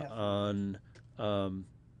Oliveira on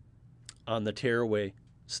the Tearaway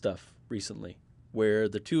stuff recently, where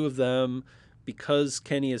the two of them, because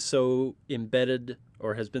Kenny is so embedded,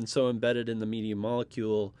 or has been so embedded in the Media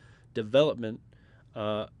Molecule development,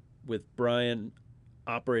 with Brian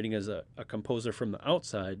operating as a composer from the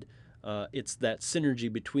outside, it's that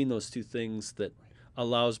synergy between those two things that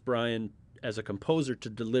allows Brian as a composer to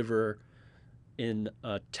deliver in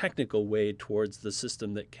a technical way towards the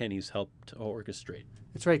system that Kenny's helped to orchestrate.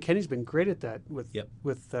 That's right. Kenny's been great at that with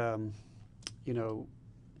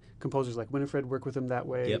composers like Winifred work with him that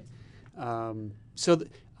way. And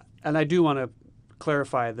I do want to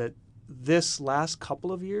clarify that this last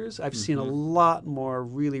couple of years, I've seen a lot more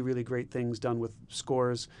really, really great things done with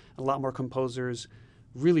scores, a lot more composers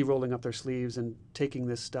really rolling up their sleeves and taking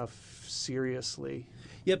this stuff seriously.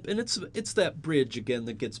 Yep, and it's that bridge again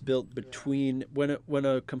that gets built between when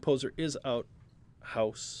a composer is out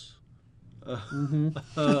house. It's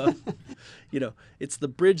the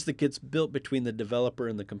bridge that gets built between the developer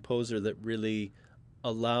and the composer that really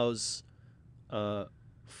allows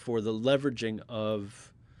for the leveraging of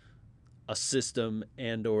a system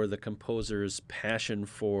and or the composer's passion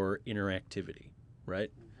for interactivity,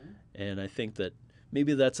 right? And I think that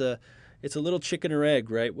maybe it's a little chicken or egg,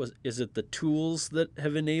 right? Is it the tools that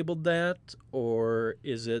have enabled that, or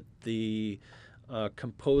is it the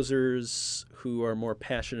composers who are more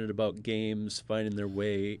passionate about games finding their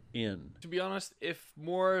way in? To be honest, if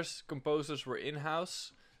more composers were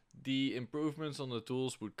in-house, the improvements on the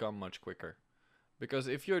tools would come much quicker. Because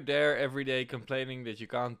if you're there every day complaining that you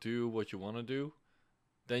can't do what you want to do,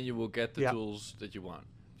 then you will get the tools that you want.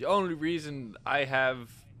 The only reason I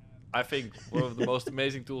think one of the most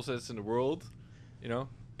amazing tool sets in the world,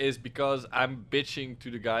 is because I'm bitching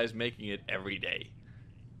to the guys making it every day.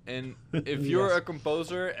 And if you're a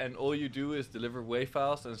composer and all you do is deliver WAV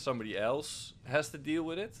files and somebody else has to deal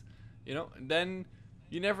with it, then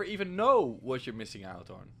you never even know what you're missing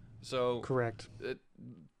out on. So correct.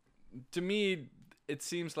 To me, it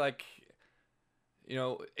seems like,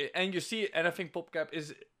 and you see, and I think PopCap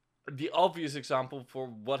is the obvious example for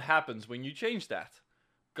what happens when you change that.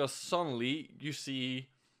 Because suddenly you see,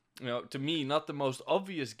 to me, not the most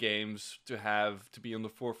obvious games to be on the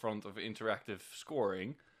forefront of interactive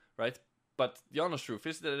scoring, right? But the honest truth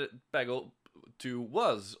is that Peggle 2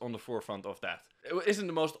 was on the forefront of that. It isn't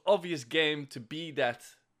the most obvious game to be that,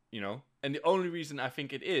 and the only reason I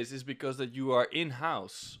think it is because that you are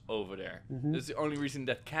in-house over there. That's the only reason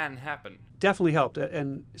that can happen. Definitely helped,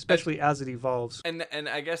 and especially as it evolves. And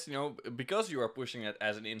I guess, because you are pushing it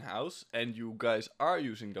as an in-house and you guys are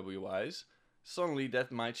using WIs, suddenly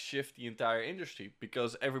that might shift the entire industry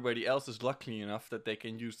because everybody else is lucky enough that they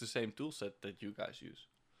can use the same tool set that you guys use.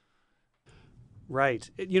 Right.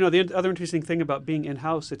 The other interesting thing about being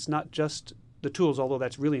in-house, it's not just the tools, although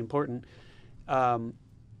that's really important.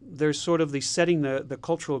 There's sort of the setting the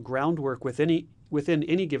cultural groundwork within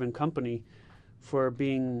any given company for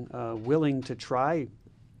being willing to try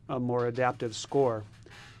a more adaptive score,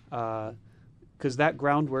 because that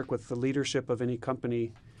groundwork with the leadership of any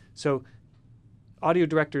company. So audio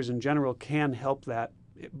directors in general can help that,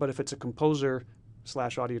 but if it's a composer /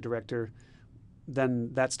 audio director, then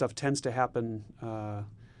that stuff tends to happen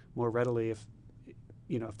more readily if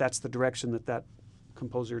that's the direction that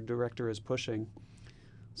composer director is pushing.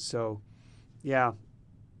 So,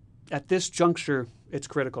 at this juncture, it's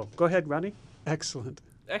critical. Go ahead, Rodney. Excellent.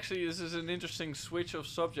 Actually, this is an interesting switch of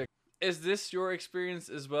subject. Is this your experience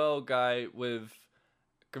as well, Guy, with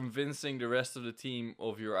convincing the rest of the team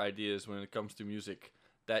of your ideas when it comes to music?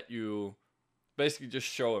 That you basically just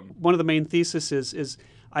show them. One of the main theses is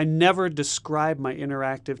I never describe my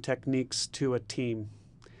interactive techniques to a team.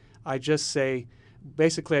 I just say,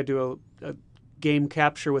 basically I do a game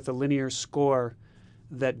capture with a linear score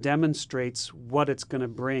that demonstrates what it's going to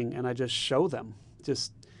bring, and I just show them.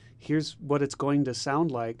 Just here's what it's going to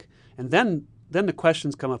sound like. And then the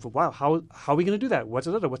questions come up of, wow, how are we going to do that? What's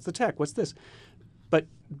the tech? What's this?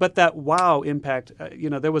 But that wow impact,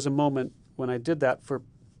 there was a moment when I did that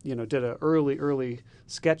did an early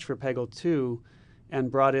sketch for Peggle 2 and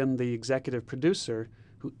brought in the executive producer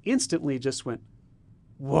who instantly just went,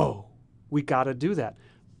 whoa, we got to do that.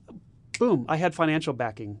 Boom, I had financial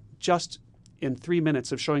backing. Just in 3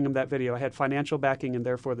 minutes of showing them that video, I had financial backing and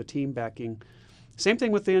therefore the team backing. Same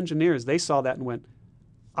thing with the engineers. They saw that and went,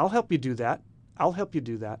 I'll help you do that. I'll help you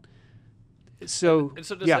do that. So, and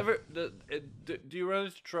so do you run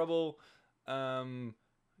into trouble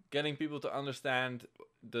getting people to understand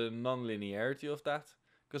the non-linearity of that?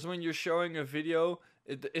 Because when you're showing a video,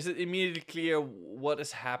 is it immediately clear what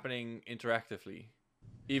is happening interactively,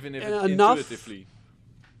 even if it's intuitively?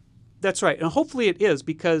 That's right. And hopefully it is,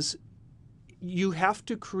 because you have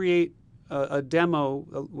to create a demo,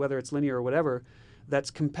 whether it's linear or whatever,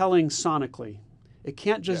 that's compelling sonically. It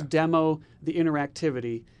can't just demo the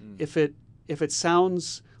interactivity. If it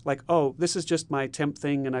sounds like, oh, this is just my temp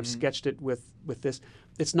thing and I've sketched it with this,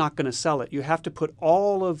 it's not going to sell it. You have to put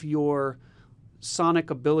all of your sonic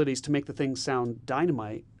abilities to make the thing sound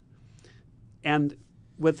dynamite. And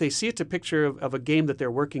when they see it's a picture of a game that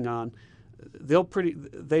they're working on,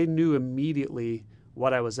 they knew immediately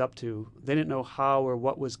what I was up to. They didn't know how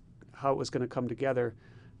it was going to come together,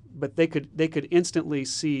 but they could instantly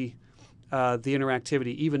see the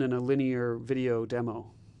interactivity even in a linear video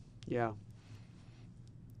demo. Yeah.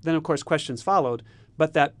 Then of course questions followed,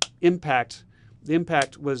 but the impact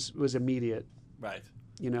was immediate. Right.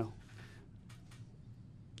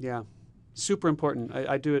 Yeah. Super important.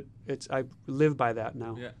 I do it. I live by that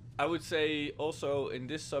now. Yeah. I would say also in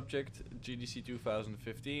this subject, GDC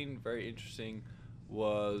 2015, very interesting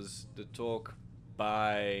was the talk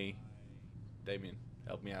by Damien.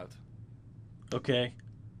 Help me out. Okay.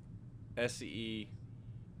 SCE.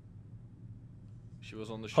 She was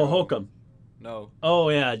on the show. Hohokam. No. Oh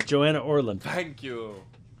yeah, Joanna Orland. Thank you.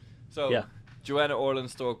 So yeah. Joanna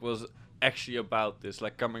Orland's talk was actually about this,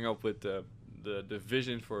 like coming up with the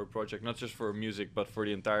vision for a project, not just for music, but for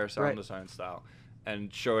the entire sound design style,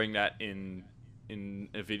 and showing that in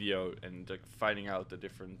a video and like finding out the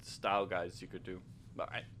different style guides you could do.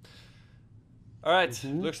 All right.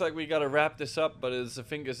 Looks like we got to wrap this up, but I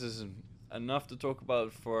think this is enough to talk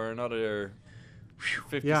about for another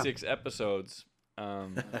 56 episodes.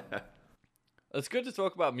 It's good to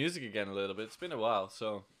talk about music again a little bit. It's been a while,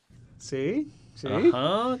 so. See?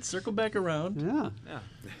 Circle back around. Yeah.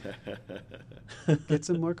 Get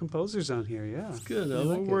some more composers on here. Yeah. That's good.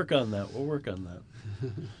 We'll work on that.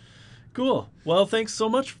 Cool. Well, thanks so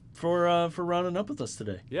much for rounding up with us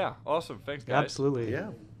today. Yeah. Awesome. Thanks, guys. Absolutely.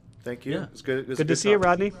 Yeah. Thank you. Yeah. It's good. Good to see you,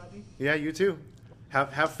 Rodney. Yeah, you too.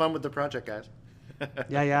 Have fun with the project, guys.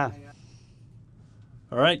 Yeah.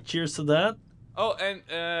 All right. Cheers to that. Oh, and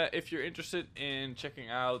if you're interested in checking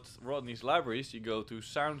out Rodney's libraries, you go to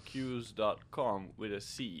soundcues.com with a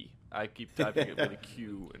C. I keep typing it with a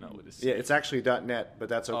Q and not with a C. Yeah, it's actually .net, but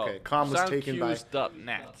that's okay. Com was taken by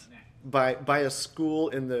a school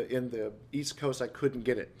in the East Coast. I couldn't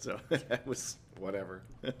get it, so that was whatever.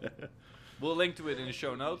 We'll link to it in the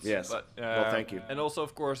show notes. Yes. But, well, thank you. And also,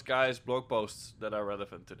 of course, guys, blog posts that are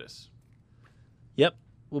relevant to this. Yep.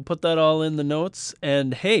 We'll put that all in the notes.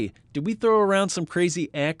 And hey, did we throw around some crazy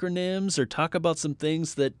acronyms or talk about some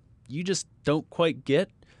things that you just don't quite get?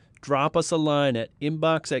 Drop us a line at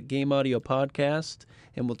inbox@GameAudioPodcast,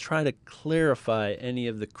 and we'll try to clarify any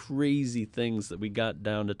of the crazy things that we got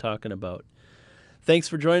down to talking about. Thanks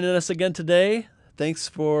for joining us again today. Thanks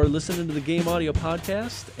for listening to the Game Audio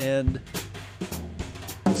Podcast, and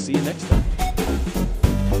we'll see you next time.